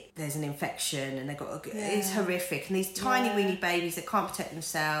next minute there's an infection, and it's horrific. And these tiny weeny babies that can't protect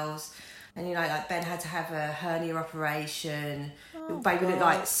themselves. And you know, like Ben had to have a hernia operation. The baby looked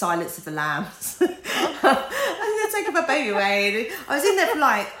like Silence of the Lambs. I was going to take my baby away. And I was in there for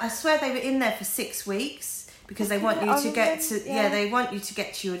I swear they were in there for 6 weeks because they want you to get to, they want you to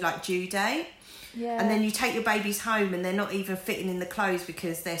get to your like due date. Yeah. And then you take your babies home and they're not even fitting in the clothes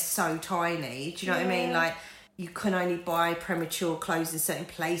because they're so tiny. Do you know what I mean? Like, you can only buy premature clothes in certain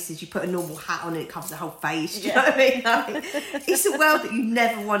places. You put a normal hat on and it covers the whole face. Do you know what I mean? Like, it's a world that you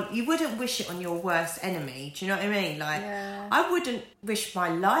never want. You wouldn't wish it on your worst enemy. Do you know what I mean? Like, I wouldn't wish my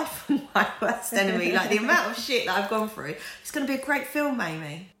life on my worst enemy. Like, the amount of shit that I've gone through. It's going to be a great film,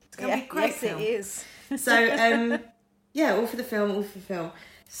 Amy. It's going to be a great film. Yes, it is. So, all for the film.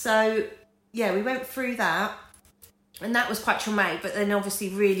 So, we went through that. And that was quite traumatic, but then obviously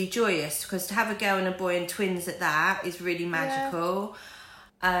really joyous, because to have a girl and a boy and twins at that is really magical.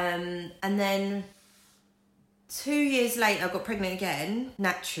 And then 2 years later, I got pregnant again,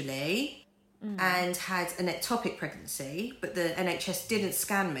 naturally, and had an ectopic pregnancy. But the NHS didn't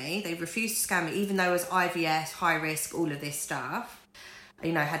scan me. They refused to scan me, even though I was IVF, high risk, all of this stuff.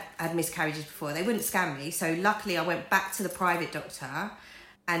 You know, had miscarriages before. They wouldn't scan me. So luckily, I went back to the private doctor.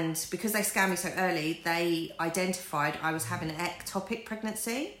 And because they scanned me so early, they identified I was having an ectopic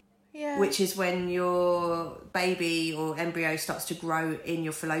pregnancy, which is when your baby or embryo starts to grow in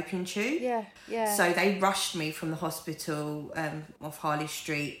your fallopian tube. So they rushed me from the hospital off Harley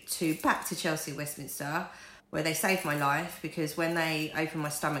Street back to Chelsea, Westminster, where they saved my life, because when they opened my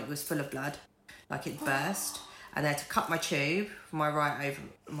stomach, it was full of blood, like it burst, and they had to cut my tube, my right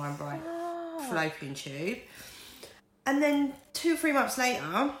fallopian tube. And then 2 or 3 months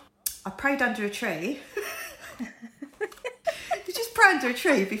later, I prayed under a tree. You just pray under a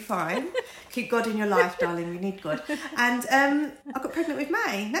tree, you'll be fine. Keep God in your life, darling, we need God. And I got pregnant with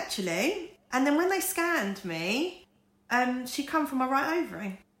May, naturally. And then when they scanned me, she come from my right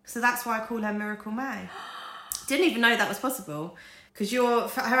ovary. So that's why I call her Miracle May. Didn't even know that was possible. Because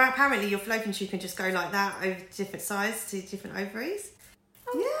apparently your fallopian tube can just go like that over different sides to different ovaries.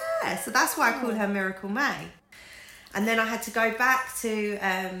 So that's why I call her Miracle May. And then I had to go back to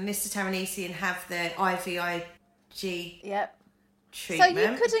Mr. Taranisi and have the IVIG treatment. So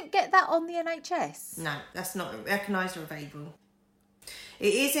you couldn't get that on the NHS? No, that's not recognised or available.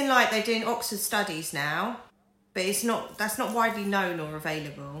 It is in, like, they're doing Oxford studies now, but that's not widely known or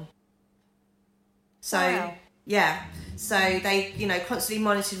available. So, so they, you know, constantly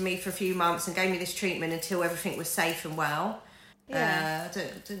monitored me for a few months and gave me this treatment until everything was safe and well.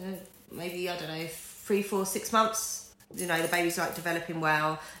 Maybe, I don't know, 3, 4, 6 months, you know, the baby's like developing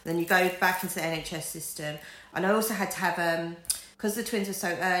well. Then you go back into the NHS system. And I also had to have, because the twins were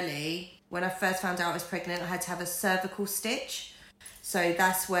so early, when I first found out I was pregnant, I had to have a cervical stitch. So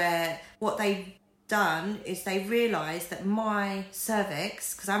that's where, what they done is they realised that my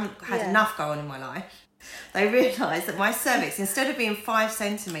cervix, because I haven't had enough go on in my life, they realised that my cervix, instead of being 5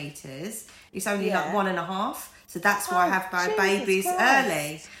 centimetres, it's only like 1.5. So that's why I have my babies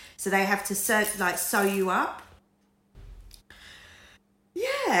early. So they have to sew you up.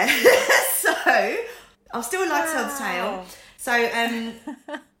 Yeah. So I'll still like to tell the tale. So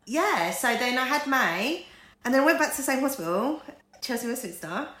so then I had May, and then I went back to the same hospital, Chelsea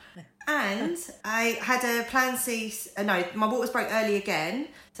Westminster, and I had a plan C. No, my waters broke early again,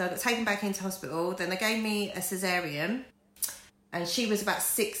 so I got taken back into hospital. Then they gave me a cesarean, and she was about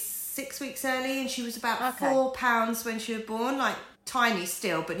six weeks early, and she was about 4 pounds when she was born, like tiny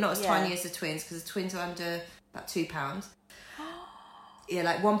still, but not as tiny as the twins, because the twins were under about 2 pounds. Yeah,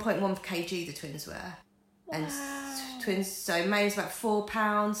 like 1.1 kg the twins were. Wow. And twins, so May was about 4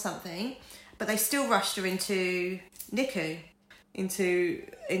 pounds something, but they still rushed her into NICU, into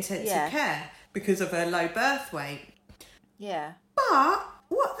intensive care, because of her low birth weight. Yeah. But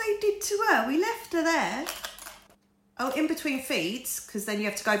what they did to her, we left her there, in between feeds, because then you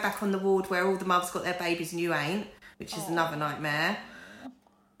have to go back on the ward where all the mums got their babies and you ain't, which is another nightmare.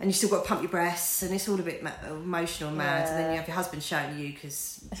 And you still got to pump your breasts, and it's all a bit emotional and mad. And then you have your husband shouting at you,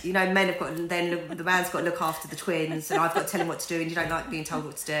 because, you know, men have got to, then the man's got to look after the twins, and I've got to tell him what to do, and you don't like being told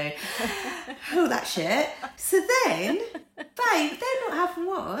what to do. All that shit. So then, babe, then what happened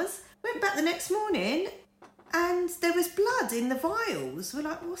was, went back the next morning, and there was blood in the vials. We're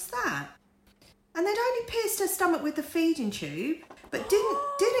like, what's that? And they'd only pierced her stomach with the feeding tube, but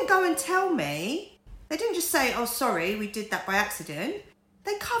didn't go and tell me. They didn't just say, oh, sorry, we did that by accident.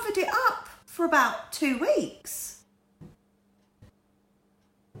 They covered it up for about 2 weeks.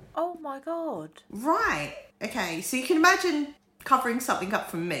 Oh my God. Right. Okay, so you can imagine covering something up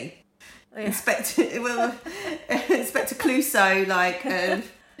from me. Yeah. Inspector Clouseau,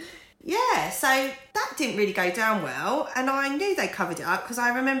 so that didn't really go down well, and I knew they covered it up because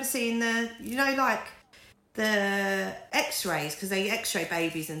I remember seeing the x-rays, because they x-ray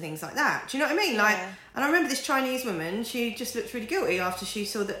babies and things like that. Do you know what I mean? And I remember this Chinese woman, she just looked really guilty after she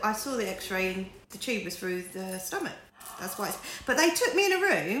saw that I saw the x-ray and the tube was through the stomach. That's why but they took me in a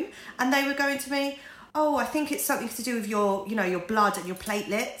room and they were going to me, oh, I think it's something to do with your blood and your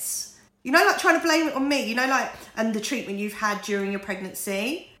platelets. Trying to blame it on me, and the treatment you've had during your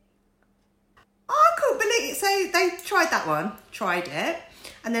pregnancy. I couldn't believe it. So they tried it.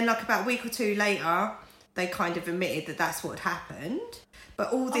 And then about a week or two later, they kind of admitted that that's what had happened.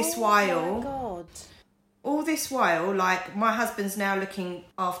 But all this while, my husband's now looking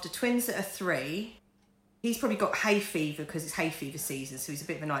after twins that are 3. He's probably got hay fever because it's hay fever season, so he's a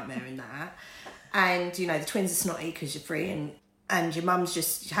bit of a nightmare in that. And, the twins are snotty because you're 3, and your mum's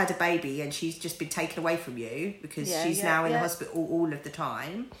just had a baby and she's just been taken away from you because she's now in the hospital all of the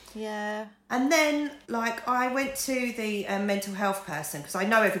time. Yeah. And then, I went to the mental health person, because I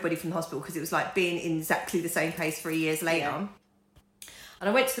know everybody from the hospital, because it was like being in exactly the same place 3 years later. Yeah. And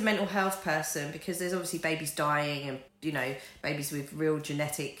I went to the mental health person because there's obviously babies dying and, babies with real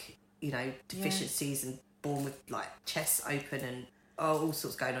genetic, deficiencies and born with, chests open and all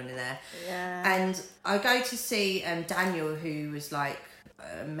sorts going on in there. Yeah. And I go to see Daniel, who was a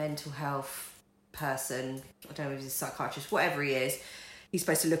mental health person. I don't know if he's a psychiatrist, whatever he is. He's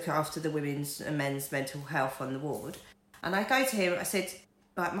supposed to look after the women's and men's mental health on the ward. And I go to him, I said,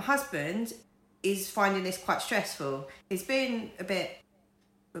 my husband is finding this quite stressful. He's been a bit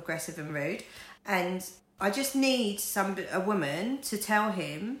aggressive and rude. And I just need a woman to tell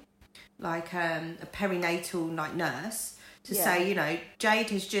him, a perinatal nurse, to say, Jade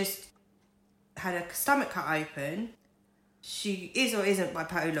has just had her stomach cut open. She is or isn't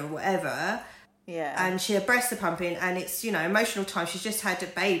bipolar or whatever. Yeah. And her breasts are pumping and it's, emotional time. She's just had a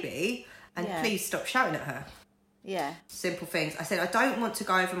baby and please stop shouting at her. Yeah. Simple things. I said, I don't want to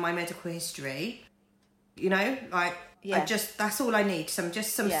go over my medical history. That's all I need. Some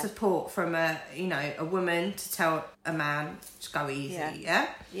support from a woman to tell a man to go easy. Yeah.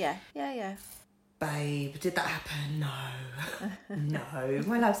 Yeah. Babe, did that happen? No. No.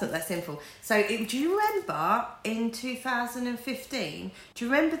 My life's not that simple. So, do you remember in 2015, do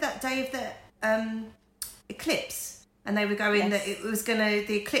you remember that day of the eclipse? And they were going that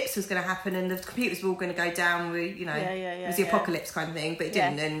the eclipse was going to happen and the computers were all going to go down with, it was the apocalypse kind of thing, but it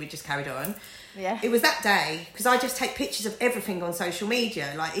didn't, and we just carried on. Yeah. It was that day, because I just take pictures of everything on social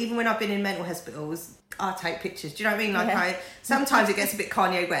media. Even when I've been in mental hospitals, I take pictures. Do you know what I mean? Sometimes it gets a bit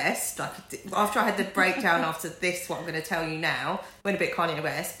Kanye West. After I had the breakdown after this, what I'm going to tell you now, went a bit Kanye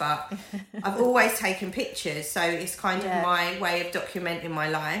West, but I've always taken pictures. So it's kind of my way of documenting my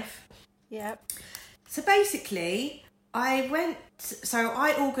life. Yeah. So basically, I went so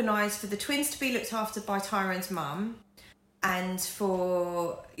I organised for the twins to be looked after by Tyrone's mum, and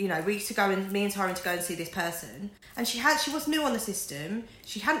for, you know, me and Tyrone to go and see this person. And she was new on the system.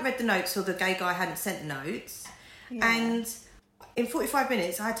 She hadn't read the notes, or the gay guy hadn't sent the notes. Yeah. And in 45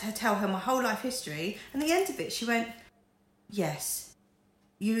 minutes, I had to tell her my whole life history. And at the end of it, she went, "Yes,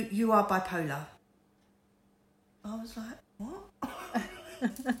 you are bipolar." I was like, "What?" I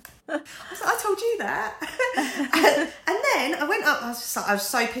was like, "I told you that." and then I went up. I was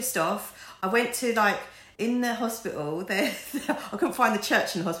so pissed off. I went to, like, in the hospital, I couldn't find the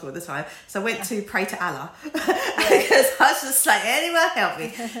church in the hospital at the time, so I went to pray to Allah because I was just like, anyone help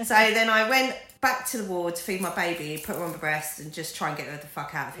me. So then I went back to the ward to feed my baby, put her on my breast, and just try and get her the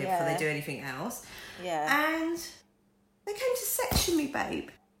fuck out of here before they do anything else. Yeah. And they came to section me, babe.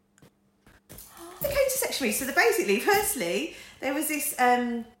 They came to section me. So basically, firstly, there was this,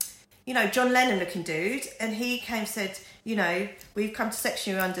 you know, John Lennon looking dude, and he came and said, you know, we've come to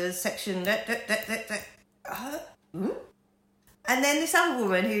section you under section... And then this other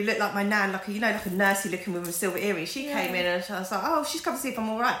woman who looked like my nan, like a nursey looking woman with silver earrings, she came in, and I was like, oh, she's come to see if I'm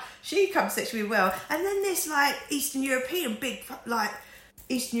all right. She comes to section me well. And then this, like, Eastern European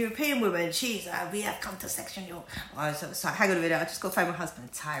woman, she's like, we have come to section you. I was like, hang on a minute, I just got to phone my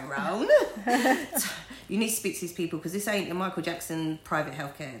husband, Tyrone. You need to speak to these people, because this ain't a Michael Jackson private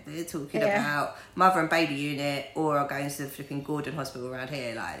healthcare. They're talking about mother and baby unit, or are going to the flipping Gordon Hospital around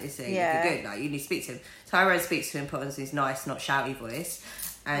here. Like, this ain't good. Like, you need to speak to him. Tyrone speaks to him, put on his nice, not shouty voice,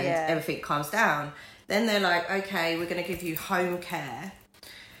 and everything calms down. Then they're like, okay, we're going to give you home care.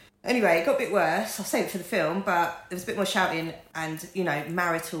 Anyway, it got a bit worse. I'll save it for the film, but there was a bit more shouting and, you know,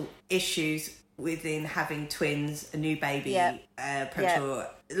 marital issues within having twins, a new baby, premature,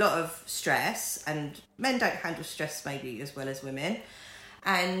 a lot of stress, and men don't handle stress maybe as well as women.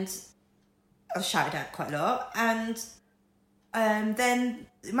 And I was shouted at quite a lot. And then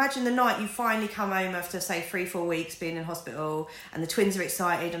imagine the night you finally come home after, say, 3-4 weeks being in hospital, and the twins are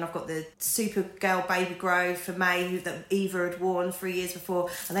excited, and I've got the Supergirl baby grow for May that Eva had worn 3 years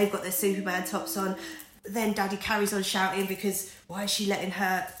before, and they've got their Superman tops on. Then Daddy carries on shouting because why is she letting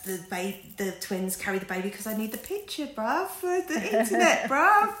the twins carry the baby? Because I need the picture, bruv, for the internet,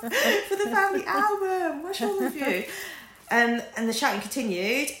 bruv, for the family album. What's wrong with you? And the shouting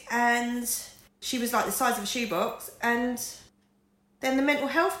continued, and she was like the size of a shoebox, and then the mental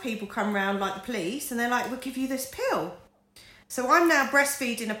health people come round, like the police, and they're like, we'll give you this pill. So I'm now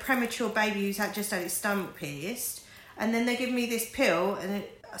breastfeeding a premature baby who's just had its stomach pierced, and then they give me this pill,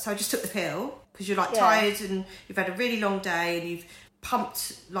 so I just took the pill, because you're like tired and you've had a really long day, and you've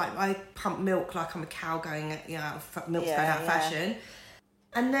pumped, like I pump milk like I'm a cow going, milk's going out of fashion.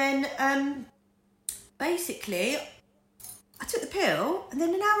 And then basically I took the pill, and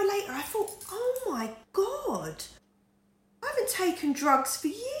then an hour later I thought, oh my God, I haven't taken drugs for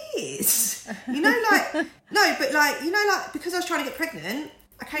years. You know, like, no, but like, you know, like, because I was trying to get pregnant,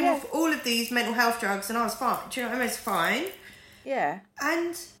 I came off all of these mental health drugs, and I was fine. Do you know what I mean? I was fine. Yeah.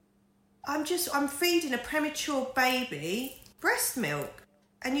 And I'm feeding a premature baby breast milk,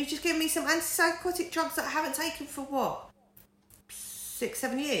 and you just give me some antipsychotic drugs that I haven't taken for what?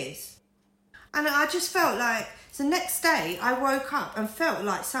 6-7 years. And I just felt like, so the next day I woke up and felt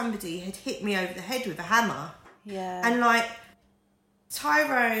like somebody had hit me over the head with a hammer. Yeah. And like,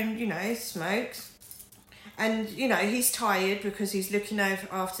 Tyrone, you know, smokes, and you know, he's tired because he's looking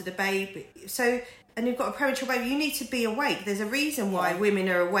after the baby. So, and you've got a premature baby, you need to be awake. There's a reason why women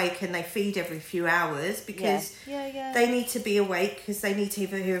are awake and they feed every few hours, because they need to be awake, because they need to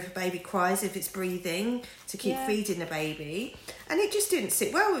hear if a baby cries, if it's breathing, to keep feeding the baby. And it just didn't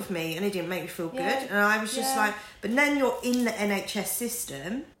sit well with me, and it didn't make me feel good. And I was just like, but then you're in the NHS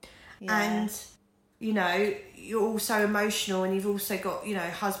system, and you know, you're also emotional, and you've also got, you know,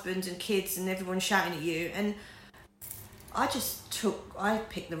 husband and kids and everyone shouting at you. And I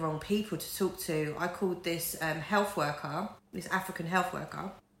picked the wrong people to talk to. I called this health worker, this African health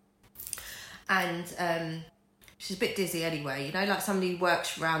worker. And she's a bit dizzy anyway, you know, like somebody who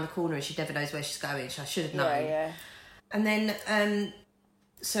works around the corner and she never knows where she's going. So I should have known. Yeah. And then,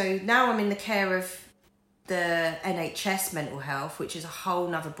 so now I'm in the care of the NHS mental health, which is a whole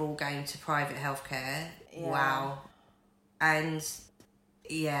nother ball game to private healthcare. Yeah. Wow. And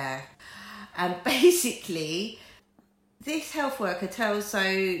and basically this health worker tells, so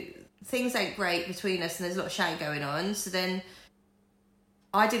things ain't great between us and there's a lot of shouting going on. So then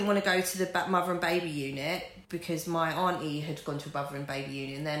I didn't want to go to the mother and baby unit because my auntie had gone to a mother and baby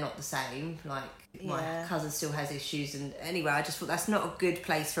unit, and they're not the same. Like, my cousin still has issues, and anyway, I just thought that's not a good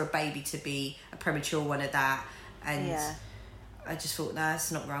place for a baby to be, a premature one at that. And I just thought,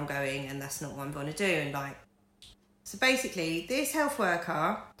 that's not where I'm going, and that's not what I'm going to do. And like, So basically, this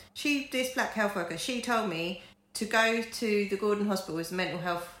black health worker, she told me to go to the Gordon Hospital, it's a mental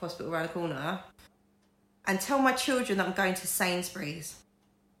health hospital around the corner, and tell my children that I'm going to Sainsbury's.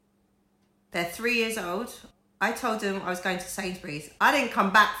 They're 3 years old. I told them I was going to Sainsbury's. I didn't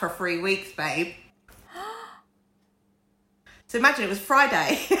come back for 3 weeks, babe. So imagine it was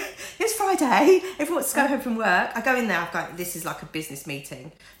Friday. It's Friday. Everyone's going home from work. I go in there. I've got, this is like a business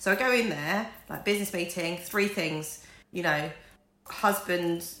meeting. So I go in there, like business meeting, 3 things, you know,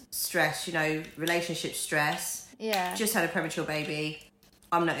 husband stress, you know, relationship stress. Yeah. Just had a premature baby.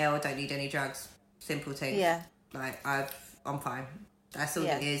 I'm not ill. I don't need any drugs. Simple things. Yeah. Like, I'm fine. That's all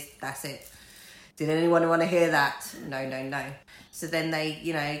it is. That's it. Did anyone want to hear that? No. So then they,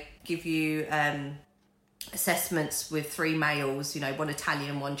 you know, give you assessments with 3 males, you know, 1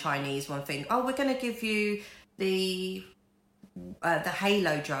 Italian, 1 Chinese, 1 thing. Oh, we're going to give you the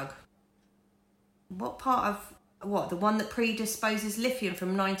Halo drug. What part of what? The one that predisposes lithium from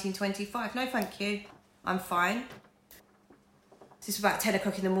 1925? No, thank you. I'm fine. This is about 10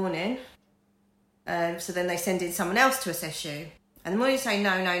 o'clock in the morning. So then they send in someone else to assess you. And the more you say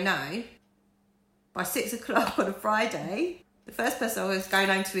no, by 6 o'clock on a Friday, the first person was going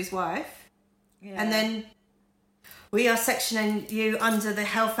home to his wife. Yeah. And then we are sectioning you under the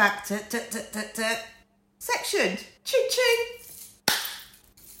Health Act. Sectioned. Ching ching.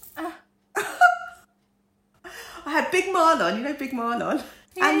 I had Big Marlon, you know Big Marlon?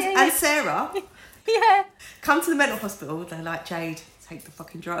 And Sarah. Yeah. Come to the mental hospital. They're like, Jade, take the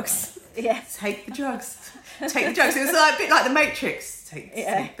fucking drugs. Yes. Take the drugs. Take the drugs. It was like a bit like the Matrix.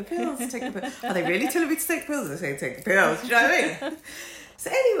 Take the pills. Take the pills. Are they really telling me to take the pills? I say take the pills. Do you know what I mean? So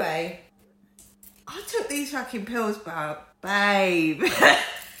anyway, I took these fucking pills, babe.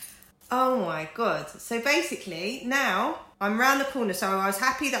 Oh my God. So basically, now I'm round the corner. So I was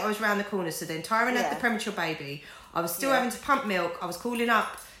happy that I was round the corner. So then Tyron had the premature baby. I was still having to pump milk. I was calling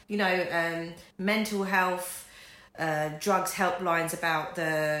up, you know, mental health, drugs helplines about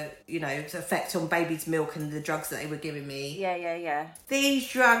the, you know, the effect on baby's milk and the drugs that they were giving me. Yeah. These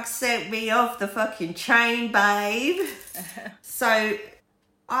drugs sent me off the fucking chain, babe. So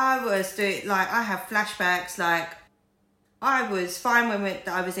I was doing, like, I have flashbacks, like, I was fine when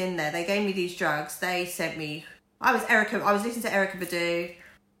I was in there. They gave me these drugs. They sent me, I was listening to Erykah Badu.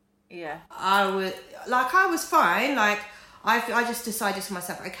 Yeah. I was fine. Like, I just decided to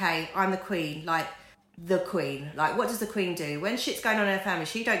myself, okay, I'm the queen. Like, the queen. Like, what does the queen do? When shit's going on in her family,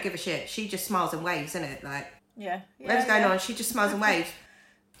 she don't give a shit. She just smiles and waves, innit? Like, whatever's going on, she just smiles and waves.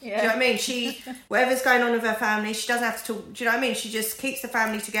 Yeah. Do you know what I mean? Whatever's going on with her family, she doesn't have to talk. Do you know what I mean? She just keeps the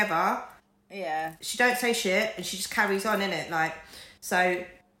family together. Yeah. She don't say shit and she just carries on, innit? Like, so I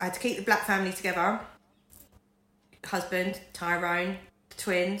had to keep the black family together. Husband, Tyrone, the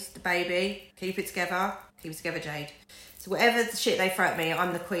twins, the baby, keep it together, Jade. So whatever the shit they throw at me,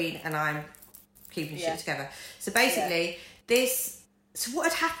 I'm the queen and I'm keeping shit together. So basically, so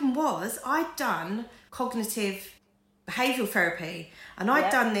what had happened was I'd done cognitive behavioural therapy and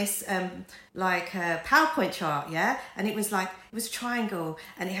I'd done this PowerPoint chart, and it was a triangle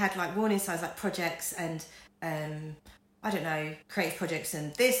and it had like warning signs like projects and I don't know, creative projects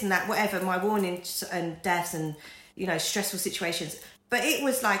and this and that, whatever, my warnings and deaths and, you know, stressful situations. But it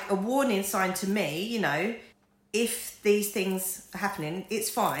was like a warning sign to me, you know, if these things are happening, it's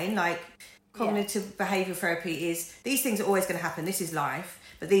fine. Like, cognitive behavioural therapy is, these things are always going to happen. This is life,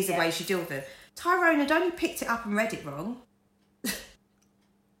 but these are ways you deal with them. Tyrone had only picked it up and read it wrong.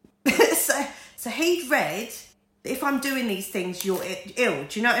 so he'd read that if I'm doing these things, you're ill.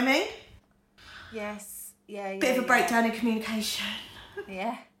 Do you know what I mean? Yes. Yeah. Bit of a breakdown in communication.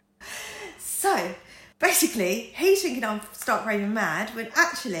 Yeah. So basically, he's thinking I'm stark raving mad, when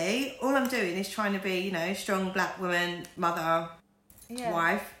actually all I'm doing is trying to be, you know, strong black woman, mother,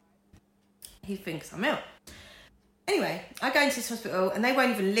 wife. He thinks I'm ill. Anyway, I go into this hospital and they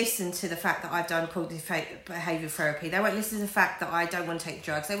won't even listen to the fact that I've done cognitive behavioural therapy. They won't listen to the fact that I don't want to take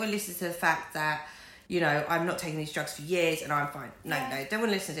drugs. They won't listen to the fact that, you know, I'm not taking these drugs for years and I'm fine. No, they don't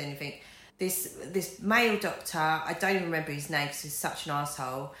want to listen to anything. This male doctor, I don't even remember his name because he's such an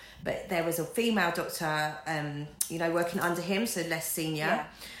arsehole, but there was a female doctor, you know, working under him, so less senior. Yeah.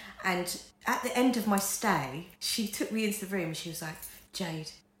 And at the end of my stay, she took me into the room and she was like,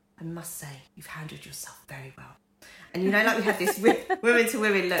 Jade, I must say, you've handled yourself very well. And, you know, like we had this women to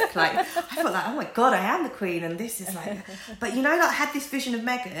women look, like, I felt like, oh my God, I am the queen and this is like, but, you know, like I had this vision of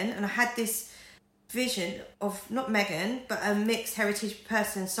Meghan and I had this vision of, not Meghan, but a mixed heritage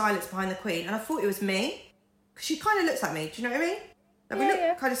person, silence behind the queen. And I thought it was me, because she kind of looks like me, do you know what I mean? Like, we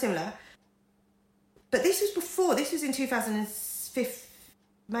look kind of similar. But this was before, this was in 2005,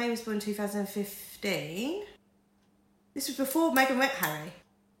 May was born in 2015. This was before Meghan met Harry.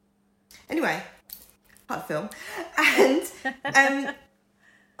 Anyway, hard film. And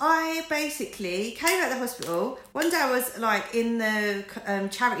I basically came out of the hospital. One day I was like in the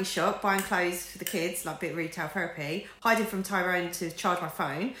charity shop buying clothes for the kids, like a bit of retail therapy, hiding from Tyrone to charge my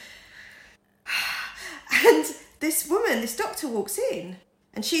phone. And this woman, this doctor walks in,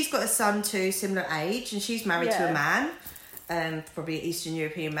 and she's got a son too, similar age, and she's married to a man, probably an Eastern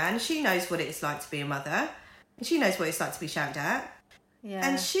European man. She knows what it's like to be a mother, and she knows what it's like to be shouted at. Yeah.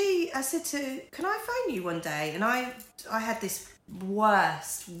 And I said can I phone you one day? And I had this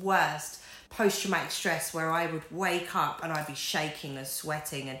worst post-traumatic stress where I would wake up and I'd be shaking and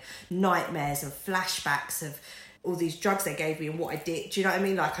sweating and nightmares and flashbacks of all these drugs they gave me and what I did. Do you know what I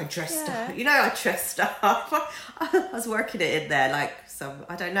mean? Like I dressed up. You know, I dressed up. I was working it in there, like some,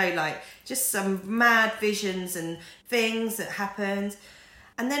 I don't know, like just some mad visions and things that happened.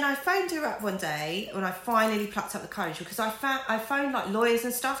 And then I phoned her up one day when I finally plucked up the courage, because I phoned like lawyers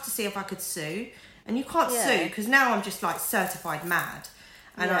and stuff to see if I could sue. And you can't sue, because now I'm just like certified mad.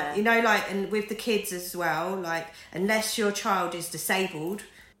 And I, you know, like, and with the kids as well, like, unless your child is disabled,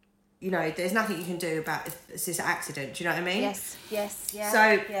 you know, there's nothing you can do about if it's this accident. Do you know what I mean? Yes, yeah.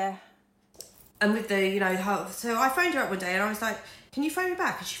 So, yeah. And with the, you know, so I phoned her up one day and I was like, can you phone me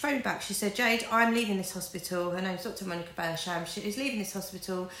back? And she phoned me back. She said, Jade, I'm leaving this hospital. Her name's Dr. Monica Belsham. She is leaving this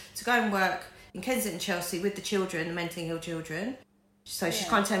hospital to go and work in Kensington, Chelsea with the children, the mentally ill children. So she's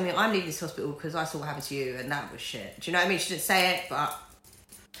kind of telling me, I'm leaving this hospital because I saw what happened to you and that was shit. Do you know what I mean? She didn't say it, but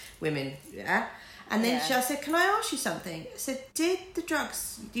women, yeah. And then I said, can I ask you something? I said, did the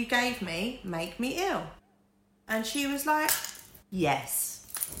drugs you gave me make me ill? And she was like, yes.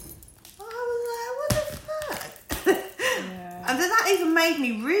 I was like, what the fuck? And then that even made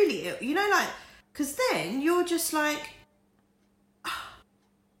me really ill. You know, like, because then you're just like...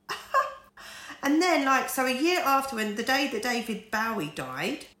 And then, like, so a year after, when the day that David Bowie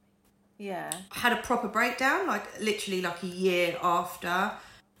died, I had a proper breakdown, like, literally, like, a year after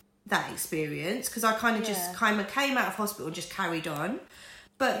that experience, because I kind of just came out of hospital and just carried on.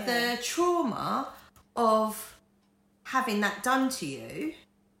 But the trauma of having that done to you,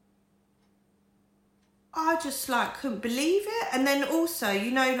 I just, like, couldn't believe it. And then also,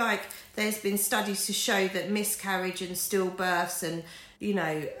 you know, like, there's been studies to show that miscarriage and stillbirths and, you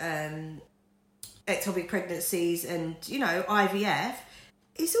know, ectopic pregnancies and, you know, IVF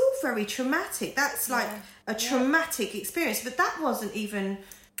is all very traumatic. That's like a traumatic experience. But that wasn't even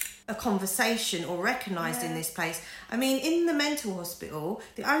a conversation or recognised in this place. I mean, in the mental hospital,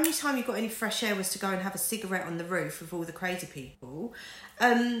 the only time you got any fresh air was to go and have a cigarette on the roof with all the crazy people.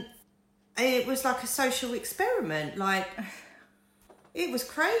 It was like a social experiment. Like, it was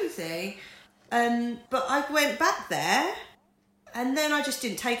crazy. But I went back there, and then I just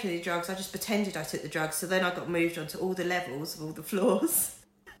didn't take any drugs. I just pretended I took the drugs. So then I got moved onto all the levels of all the floors.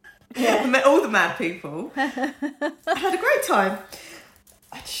 I met all the mad people. I had a great time.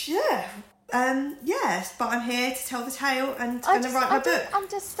 Yes, but I'm here to tell the tale and going to write my book. I don't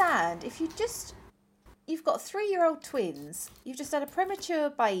understand. If you've got 3-year-old twins, you've just had a premature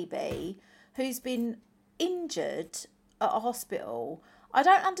baby who's been injured at a hospital. I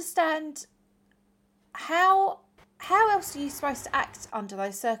don't understand how else are you supposed to act under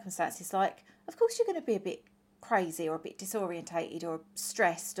those circumstances? Like, of course you're going to be a bit crazy or a bit disorientated or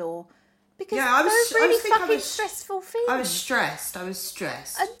stressed, or because those really fucking stressful things. I was stressed. And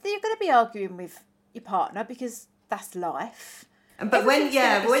you're going to be arguing with your partner because that's life. But when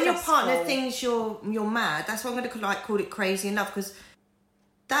your partner thinks you're mad, that's why I'm going to call it crazy enough, because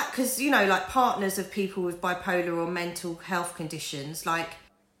you know, like, partners of people with bipolar or mental health conditions, like,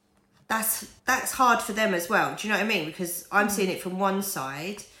 that's hard for them as well. Do you know what I mean? Because I'm seeing it from one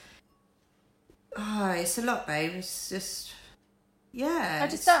side. Oh, it's a lot, babe. It's just, I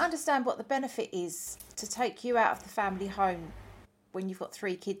just don't understand what the benefit is to take you out of the family home when you've got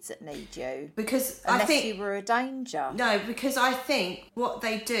 3 kids that need you. Because unless I think you were a danger. No, because I think what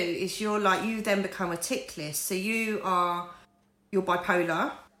they do is you then become a tick list. So you're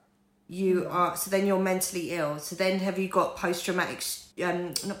bipolar. So then you're mentally ill. So then have you got post-traumatic,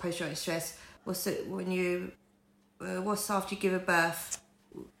 not post-traumatic stress, what's after you give a birth?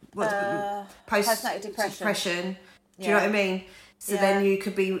 Postnatal depression. Do you know what I mean? So then you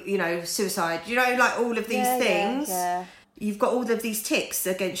could be, you know, suicide. You know, like all of these things. Yeah. You've got all of these ticks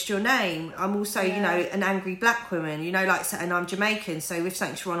against your name. I'm also, you know, an angry black woman, you know, like, and I'm Jamaican, so if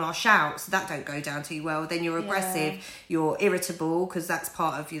something's wrong, I'll shout, so that don't go down too well. Then you're aggressive, you're irritable, because that's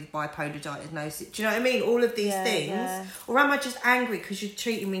part of your bipolar diagnosis. Do you know what I mean? All of these things. Yeah. Or am I just angry because you're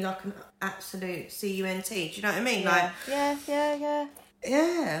treating me like an absolute cunt? Do you know what I mean? Yeah. Like,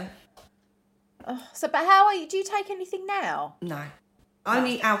 yeah. So, but how are you? Do you take anything now? No.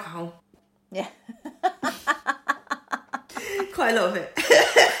 Only alcohol. Yeah. Quite a lot of it.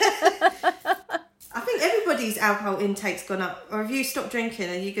 I think everybody's alcohol intake's gone up. Or have you stopped drinking?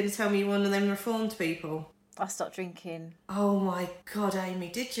 Are you going to tell me you're one of them reformed people? I stopped drinking. Oh my God, Amy,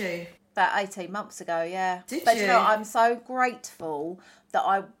 did you? About 18 months ago, yeah. Did but you? You know, I'm so grateful that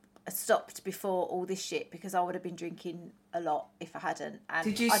I stopped before all this shit, because I would have been drinking a lot if I hadn't. And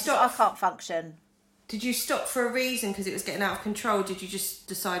did you I stop? I can't function. Did you stop for a reason because it was getting out of control? Did you just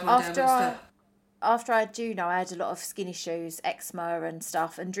decide one day I'm going to stop? After I had Juno, I had a lot of skin issues, eczema and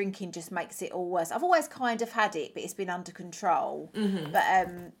stuff, and drinking just makes it all worse. I've always kind of had it, but it's been under control. Mm-hmm. But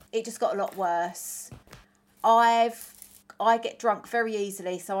it just got a lot worse. I get drunk very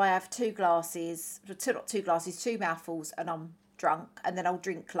easily, so I have two mouthfuls, and I'm drunk, and then I'll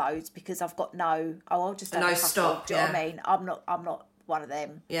drink loads because I've got I'll just have no a couple. stop. Do you know what I mean? I'm not one of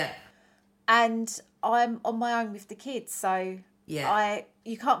them. Yeah. And I'm on my own with the kids, so yeah.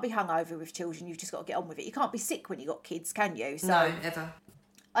 You can't be hungover with children. You've just got to get on with it. You can't be sick when you got kids, can you? So no, ever.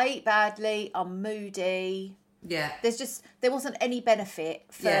 I eat badly. I'm moody. Yeah. There wasn't any benefit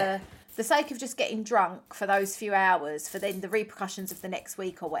for the sake of just getting drunk for those few hours, for then the repercussions of the next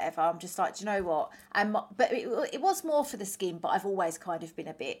week or whatever. I'm just like, do you know what? But it was more for the skin. But I've always kind of been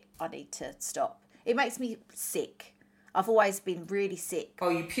a bit. I need to stop. It makes me sick. I've always been really sick. Oh,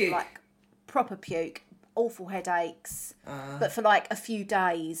 you puke? Like proper puke. Awful headaches, but for like a few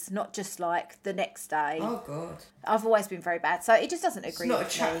days, not just like the next day. Oh God! I've always been very bad, so it just doesn't agree. It's not with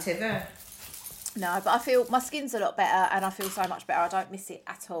attractive, me. eh? No, but I feel my skin's a lot better, and I feel so much better. I don't miss it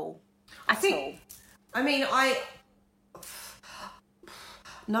at all. I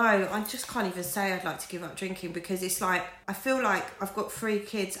just can't even say I'd like to give up drinking, because it's like I feel like I've got 3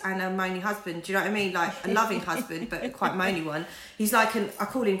 kids and a moany husband. Do you know what I mean? Like a loving husband, but a quite moany one. He's like I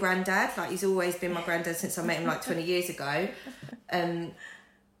call him granddad. Like he's always been my granddad since I met him like 20 years ago. Yeah.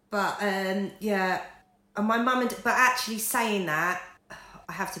 And my mum but actually saying that,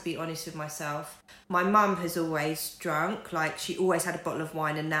 I have to be honest with myself. My mum has always drunk. Like she always had a bottle of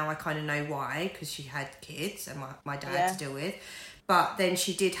wine, and now I kind of know why, because she had kids and my dad to deal with. But then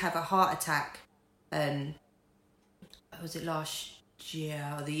she did have a heart attack. Was it last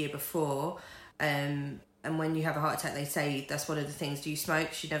year or the year before? And when you have a heart attack, they say that's one of the things. Do you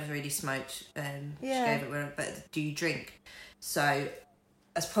smoke? She never really smoked. She gave it, but do you drink? So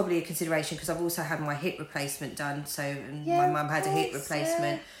that's probably a consideration, because I've also had my hip replacement done. So my mum had a hip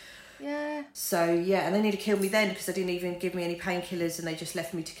replacement. Yeah. So and they nearly killed me then, because they didn't even give me any painkillers, and they just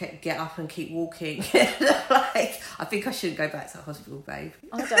left me to get up and keep walking. Like, I think I shouldn't go back to the hospital, babe.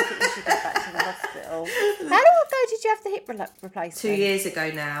 I don't think you should go back to the hospital. How long ago did you have the hip replacement? 2 years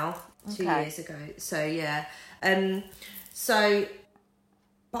ago now. Okay. 2 years ago. So yeah.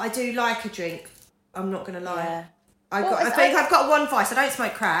 But I do like a drink. I'm not gonna lie. Yeah. I think I've got one vice. I don't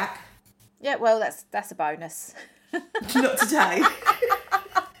smoke crack. Yeah, well, that's a bonus. Not today.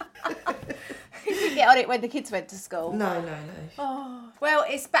 You didn't get on it when the kids went to school. No. Oh, well,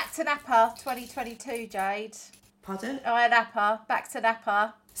 it's back to Napa 2022, Jade. Pardon? Iron Napa, back to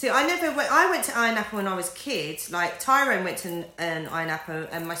Napa. See, I went to Iron Napa when I was a kid. Like Tyrone went to Iron Napa,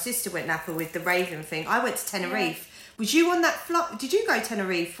 and my sister went Napa with the Raven thing. I went to Tenerife. Yeah. Was you on that flight? Did you go to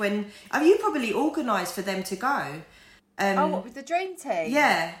Tenerife when? You probably organised for them to go. What, with the Dream Team?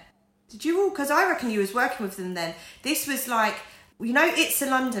 Yeah. Did you all? Because I reckon you was working with them then. This was like, It's a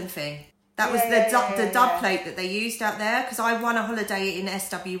London thing. That was the dub plate that they used out there, because I won a holiday in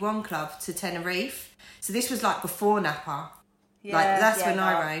SW1 Club to Tenerife. So this was like before Napa. Yeah, like that's when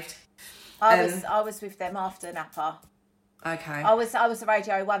I arrived. I was with them after Napa. Okay. I was the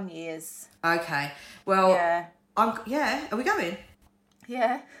Radio 1 years. Okay. Well, are we going?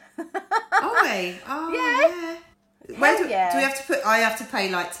 Yeah. Are we? Oh, yeah. Where do we have to put? I have to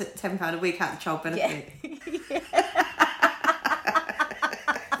pay like £10 a week out of the child benefit. Yeah.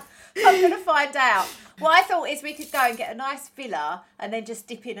 I'm going to find out. What I thought is we could go and get a nice villa and then just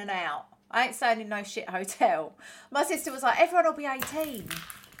dip in and out. I ain't staying in no shit hotel. My sister was like, everyone will be 18.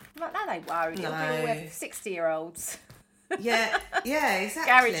 I'm like, no, they won't. It'll be all 60-year-olds. Yeah,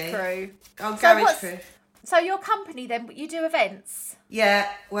 exactly. Garage crew. Oh, garage crew. So your company then, you do events?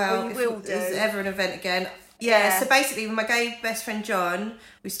 Yeah, well, you will do. If there's ever an event again. Yeah, so basically with my gay best friend John,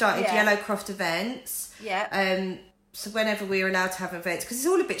 we started Yellowcroft Events. Yeah. So whenever we're allowed to have events, because it's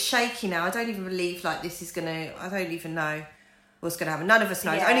all a bit shaky now. I don't even believe I don't even know what's going to happen. None of us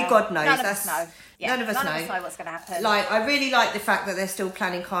knows. Yeah. Only God knows. None of us know. Yeah. None of us know what's going to happen. Like, I really like the fact that they're still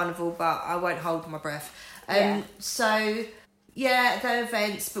planning Carnival, but I won't hold my breath. So, the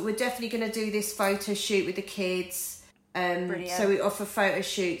events, but we're definitely going to do this photo shoot with the kids. So we offer photo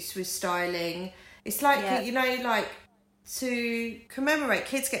shoots with styling. It's like, you know, like to commemorate,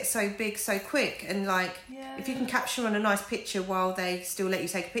 kids get so big so quick, and like if you can capture on a nice picture while they still let you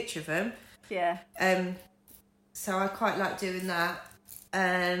take a picture of them. Yeah. So I quite like doing that.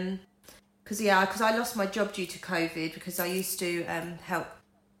 Because I lost my job due to COVID, because I used to help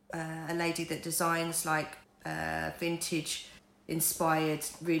a lady that designs like vintage inspired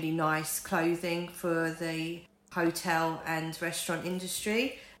really nice clothing for the hotel and restaurant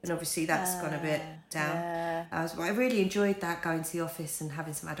industry, and obviously that's gone a bit down. I really enjoyed that, going to the office and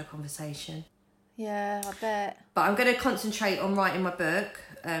having some adult conversation. Yeah, I bet. But I'm going to concentrate on writing my book,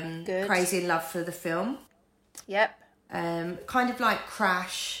 Crazy in Love, for the film. Yep. Kind of like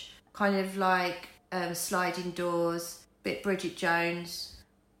Crash, kind of like Sliding Doors, a bit Bridget Jones,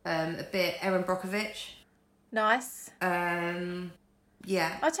 a bit Erin Brockovich. Nice.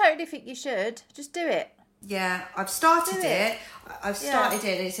 Yeah. I totally think you should. Just do it. Yeah, I've started it. I've started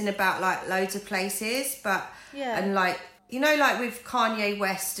it, and it's in about like loads of places, but and like, you know, like with Kanye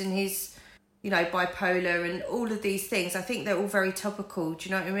West and his, you know, bipolar and all of these things, I think they're all very topical. Do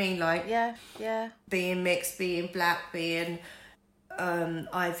you know what I mean? Like being mixed, being black, being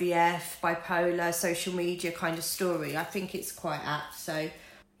IVF, bipolar, social media kind of story. I think it's quite apt. So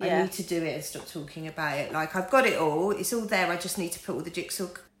I need to do it and stop talking about it. Like, I've got it all. It's all there. I just need to put all the jigsaw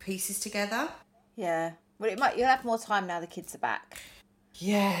pieces together. Yeah. Well, you'll have more time now the kids are back.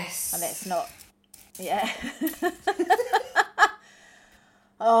 Yes. And it's not... Yeah.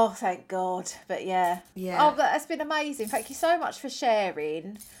 Oh, thank God. But yeah. Oh, that's been amazing. Thank you so much for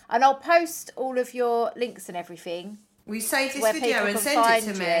sharing. And I'll post all of your links and everything. Will you save this video and send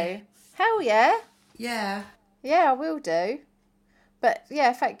it to me? Hell yeah. Yeah. Yeah, I will do. But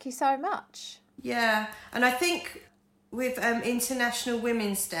yeah, thank you so much. Yeah. And I think with International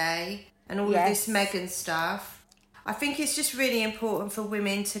Women's Day and all of this Meghan stuff, I think it's just really important for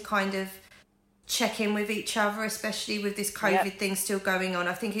women to kind of check in with each other, especially with this COVID thing still going on.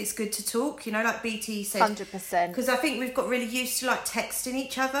 I think it's good to talk, you know, like BT said. 100%. Because I think we've got really used to like texting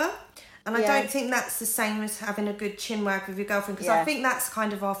each other. And I don't think that's the same as having a good chin wag with your girlfriend, because I think that's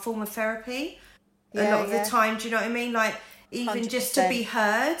kind of our form of therapy a lot of the time. Do you know what I mean? Like, even 100%. Just to be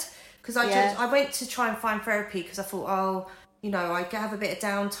heard. Because I went to try and find therapy because I thought, oh, you know, I have a bit of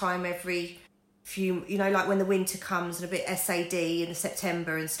downtime every few, you know, like when the winter comes and a bit SAD in the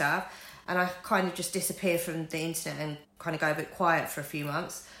September and stuff. And I kind of just disappear from the internet and kind of go a bit quiet for a few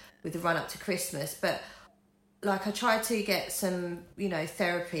months with the run up to Christmas. But like, I tried to get some, you know,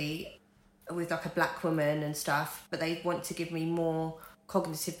 therapy with like a black woman and stuff, but they want to give me more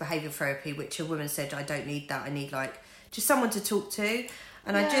cognitive behavioural therapy, which a woman said, I don't need that. I need like just someone to talk to.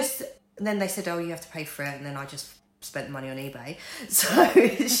 And and then they said, oh, you have to pay for it. And then I just spent the money on eBay. So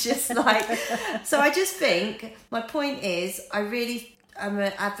it's just like, so I just think my point is, I'm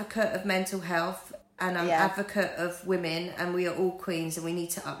an advocate of mental health, and I'm an advocate of women, and we are all queens, and we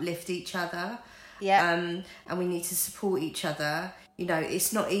need to uplift each other. And we need to support each other. You know,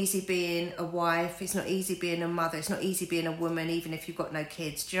 it's not easy being a wife. It's not easy being a mother. It's not easy being a woman, even if you've got no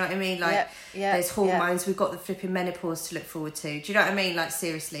kids. Do you know what I mean? Like, there's hormones. We've got the flipping menopause to look forward to. Do you know what I mean? Like,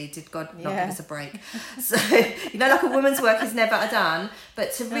 seriously, did God not give us a break? So, you know, like, a woman's work is never done.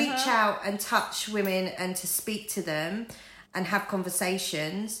 But to reach out and touch women and to speak to them and have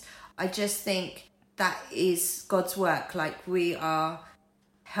conversations, I just think that is God's work. Like, we are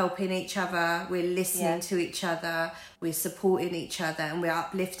helping each other, we're listening to each other, we're supporting each other, and we're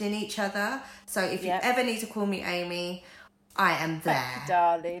uplifting each other. So if you ever need to call me Amy, I am there. Thank you,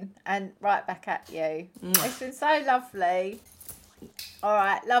 darling. And right back at you. Mwah. It's been so lovely. All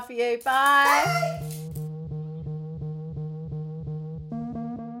right, love you. Bye. Bye.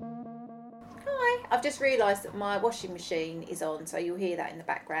 Hi. I've just realised that my washing machine is on, so you'll hear that in the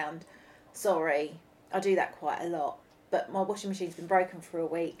background. Sorry, I do that quite a lot. But my washing machine's been broken for a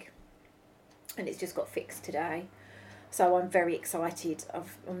week and it's just got fixed today. So I'm very excited.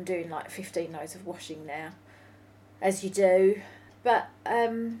 I'm doing like 15 loads of washing now, as you do. But,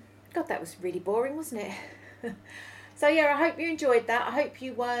 God, that was really boring, wasn't it? So, yeah, I hope you enjoyed that. I hope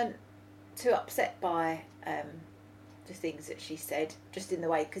you weren't too upset by the things that she said, just in the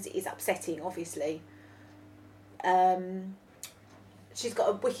way, because it is upsetting, obviously. She's got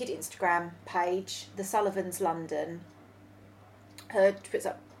a wicked Instagram page, The Sullivans London. Puts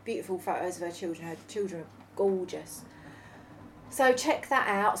up beautiful photos of her children. Her children are gorgeous. So check that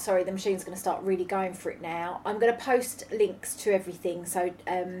out. Sorry, the machine's going to start really going for it now. I'm going to post links to everything. So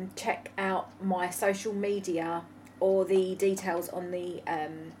check out my social media or the details on the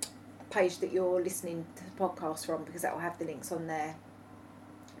page that you're listening to the podcast from, because that will have the links on there.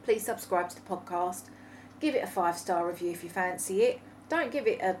 Please subscribe to the podcast. Give it a 5-star review if you fancy it. Don't give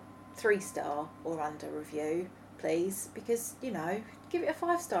it a 3-star or under review, please, because, you know, give it a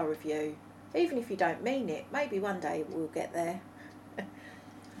 5-star review. Even if you don't mean it, maybe one day we'll get there.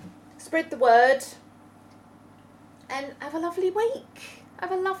 Spread the word and have a lovely week.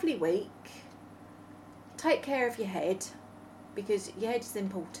 Have a lovely week. Take care of your head, because your head is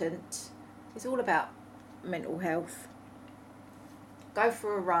important. It's all about mental health. Go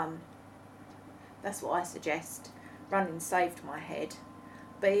for a run. That's what I suggest. Running saved my head.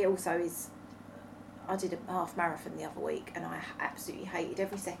 But it also is... I did a half marathon the other week and I absolutely hated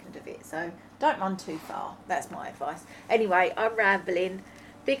every second of it. So don't run too far. That's my advice. Anyway, I'm rambling.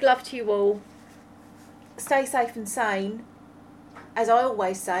 Big love to you all. Stay safe and sane. As I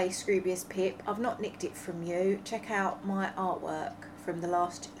always say, Scroobius Pip, I've not nicked it from you. Check out my artwork from the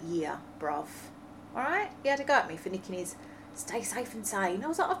last year, bruv. Alright? He had a go at me for nicking his stay safe and sane. I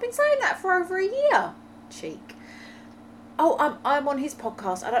was like, I've been saying that for over a year. Cheek. Oh, I'm on his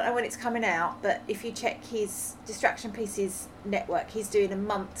podcast. I don't know when it's coming out, but if you check his Distraction Pieces network, he's doing a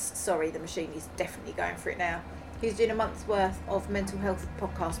month's... Sorry, the machine is definitely going for it now. He's doing a month's worth of mental health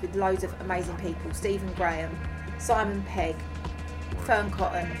podcasts with loads of amazing people. Stephen Graham, Simon Pegg, Fern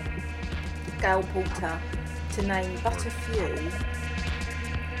Cotton, Gail Porter, to name but a few.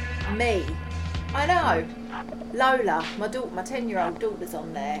 Me. I know. Lola, my 10-year-old daughter's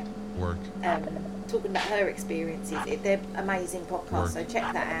on there. Work. Talking about her experiences. They're amazing podcasts, so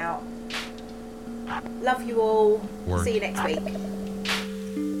check that out. Love you all. Work. See you next week.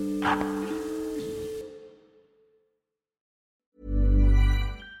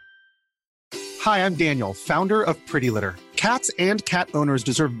 Hi, I'm Daniel, founder of Pretty Litter. Cats and cat owners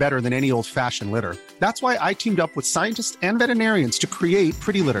deserve better than any old-fashioned litter. That's why I teamed up with scientists and veterinarians to create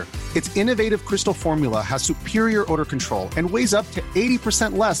Pretty Litter. Its innovative crystal formula has superior odor control and weighs up to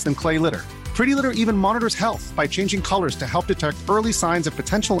 80% less than clay litter. Pretty Litter even monitors health by changing colors to help detect early signs of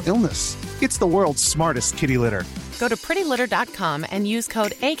potential illness. It's the world's smartest kitty litter. Go to prettylitter.com and use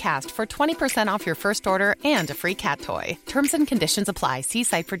code ACAST for 20% off your first order and a free cat toy. Terms and conditions apply. See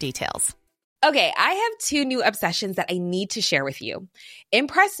site for details. Okay, I have 2 new obsessions that I need to share with you.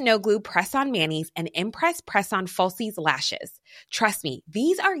 Impress No Glue Press-On Manis and Impress Press-On Falsies Lashes. Trust me,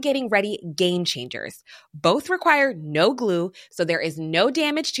 these are getting ready game changers. Both require no glue, so there is no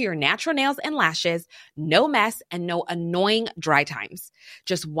damage to your natural nails and lashes, no mess, and no annoying dry times.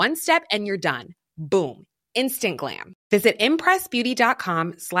 Just one step and you're done. Boom. Instant glam. Visit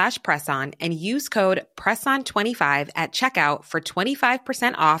impressbeauty.com/presson and use code PRESSON25 at checkout for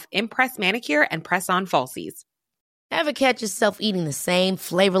 25% off Impress Manicure and Press-On Falsies. Ever catch yourself eating the same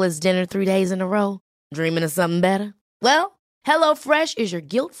flavorless dinner 3 days in a row? Dreaming of something better? Well, HelloFresh is your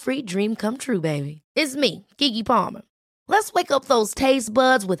guilt-free dream come true, baby. It's me, Keke Palmer. Let's wake up those taste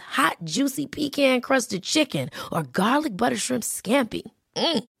buds with hot, juicy pecan-crusted chicken or garlic butter shrimp scampi.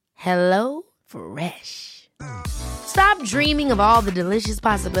 Hello Fresh. Stop dreaming of all the delicious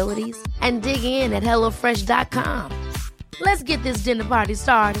possibilities and dig in at HelloFresh.com. Let's get this dinner party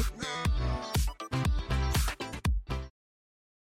started.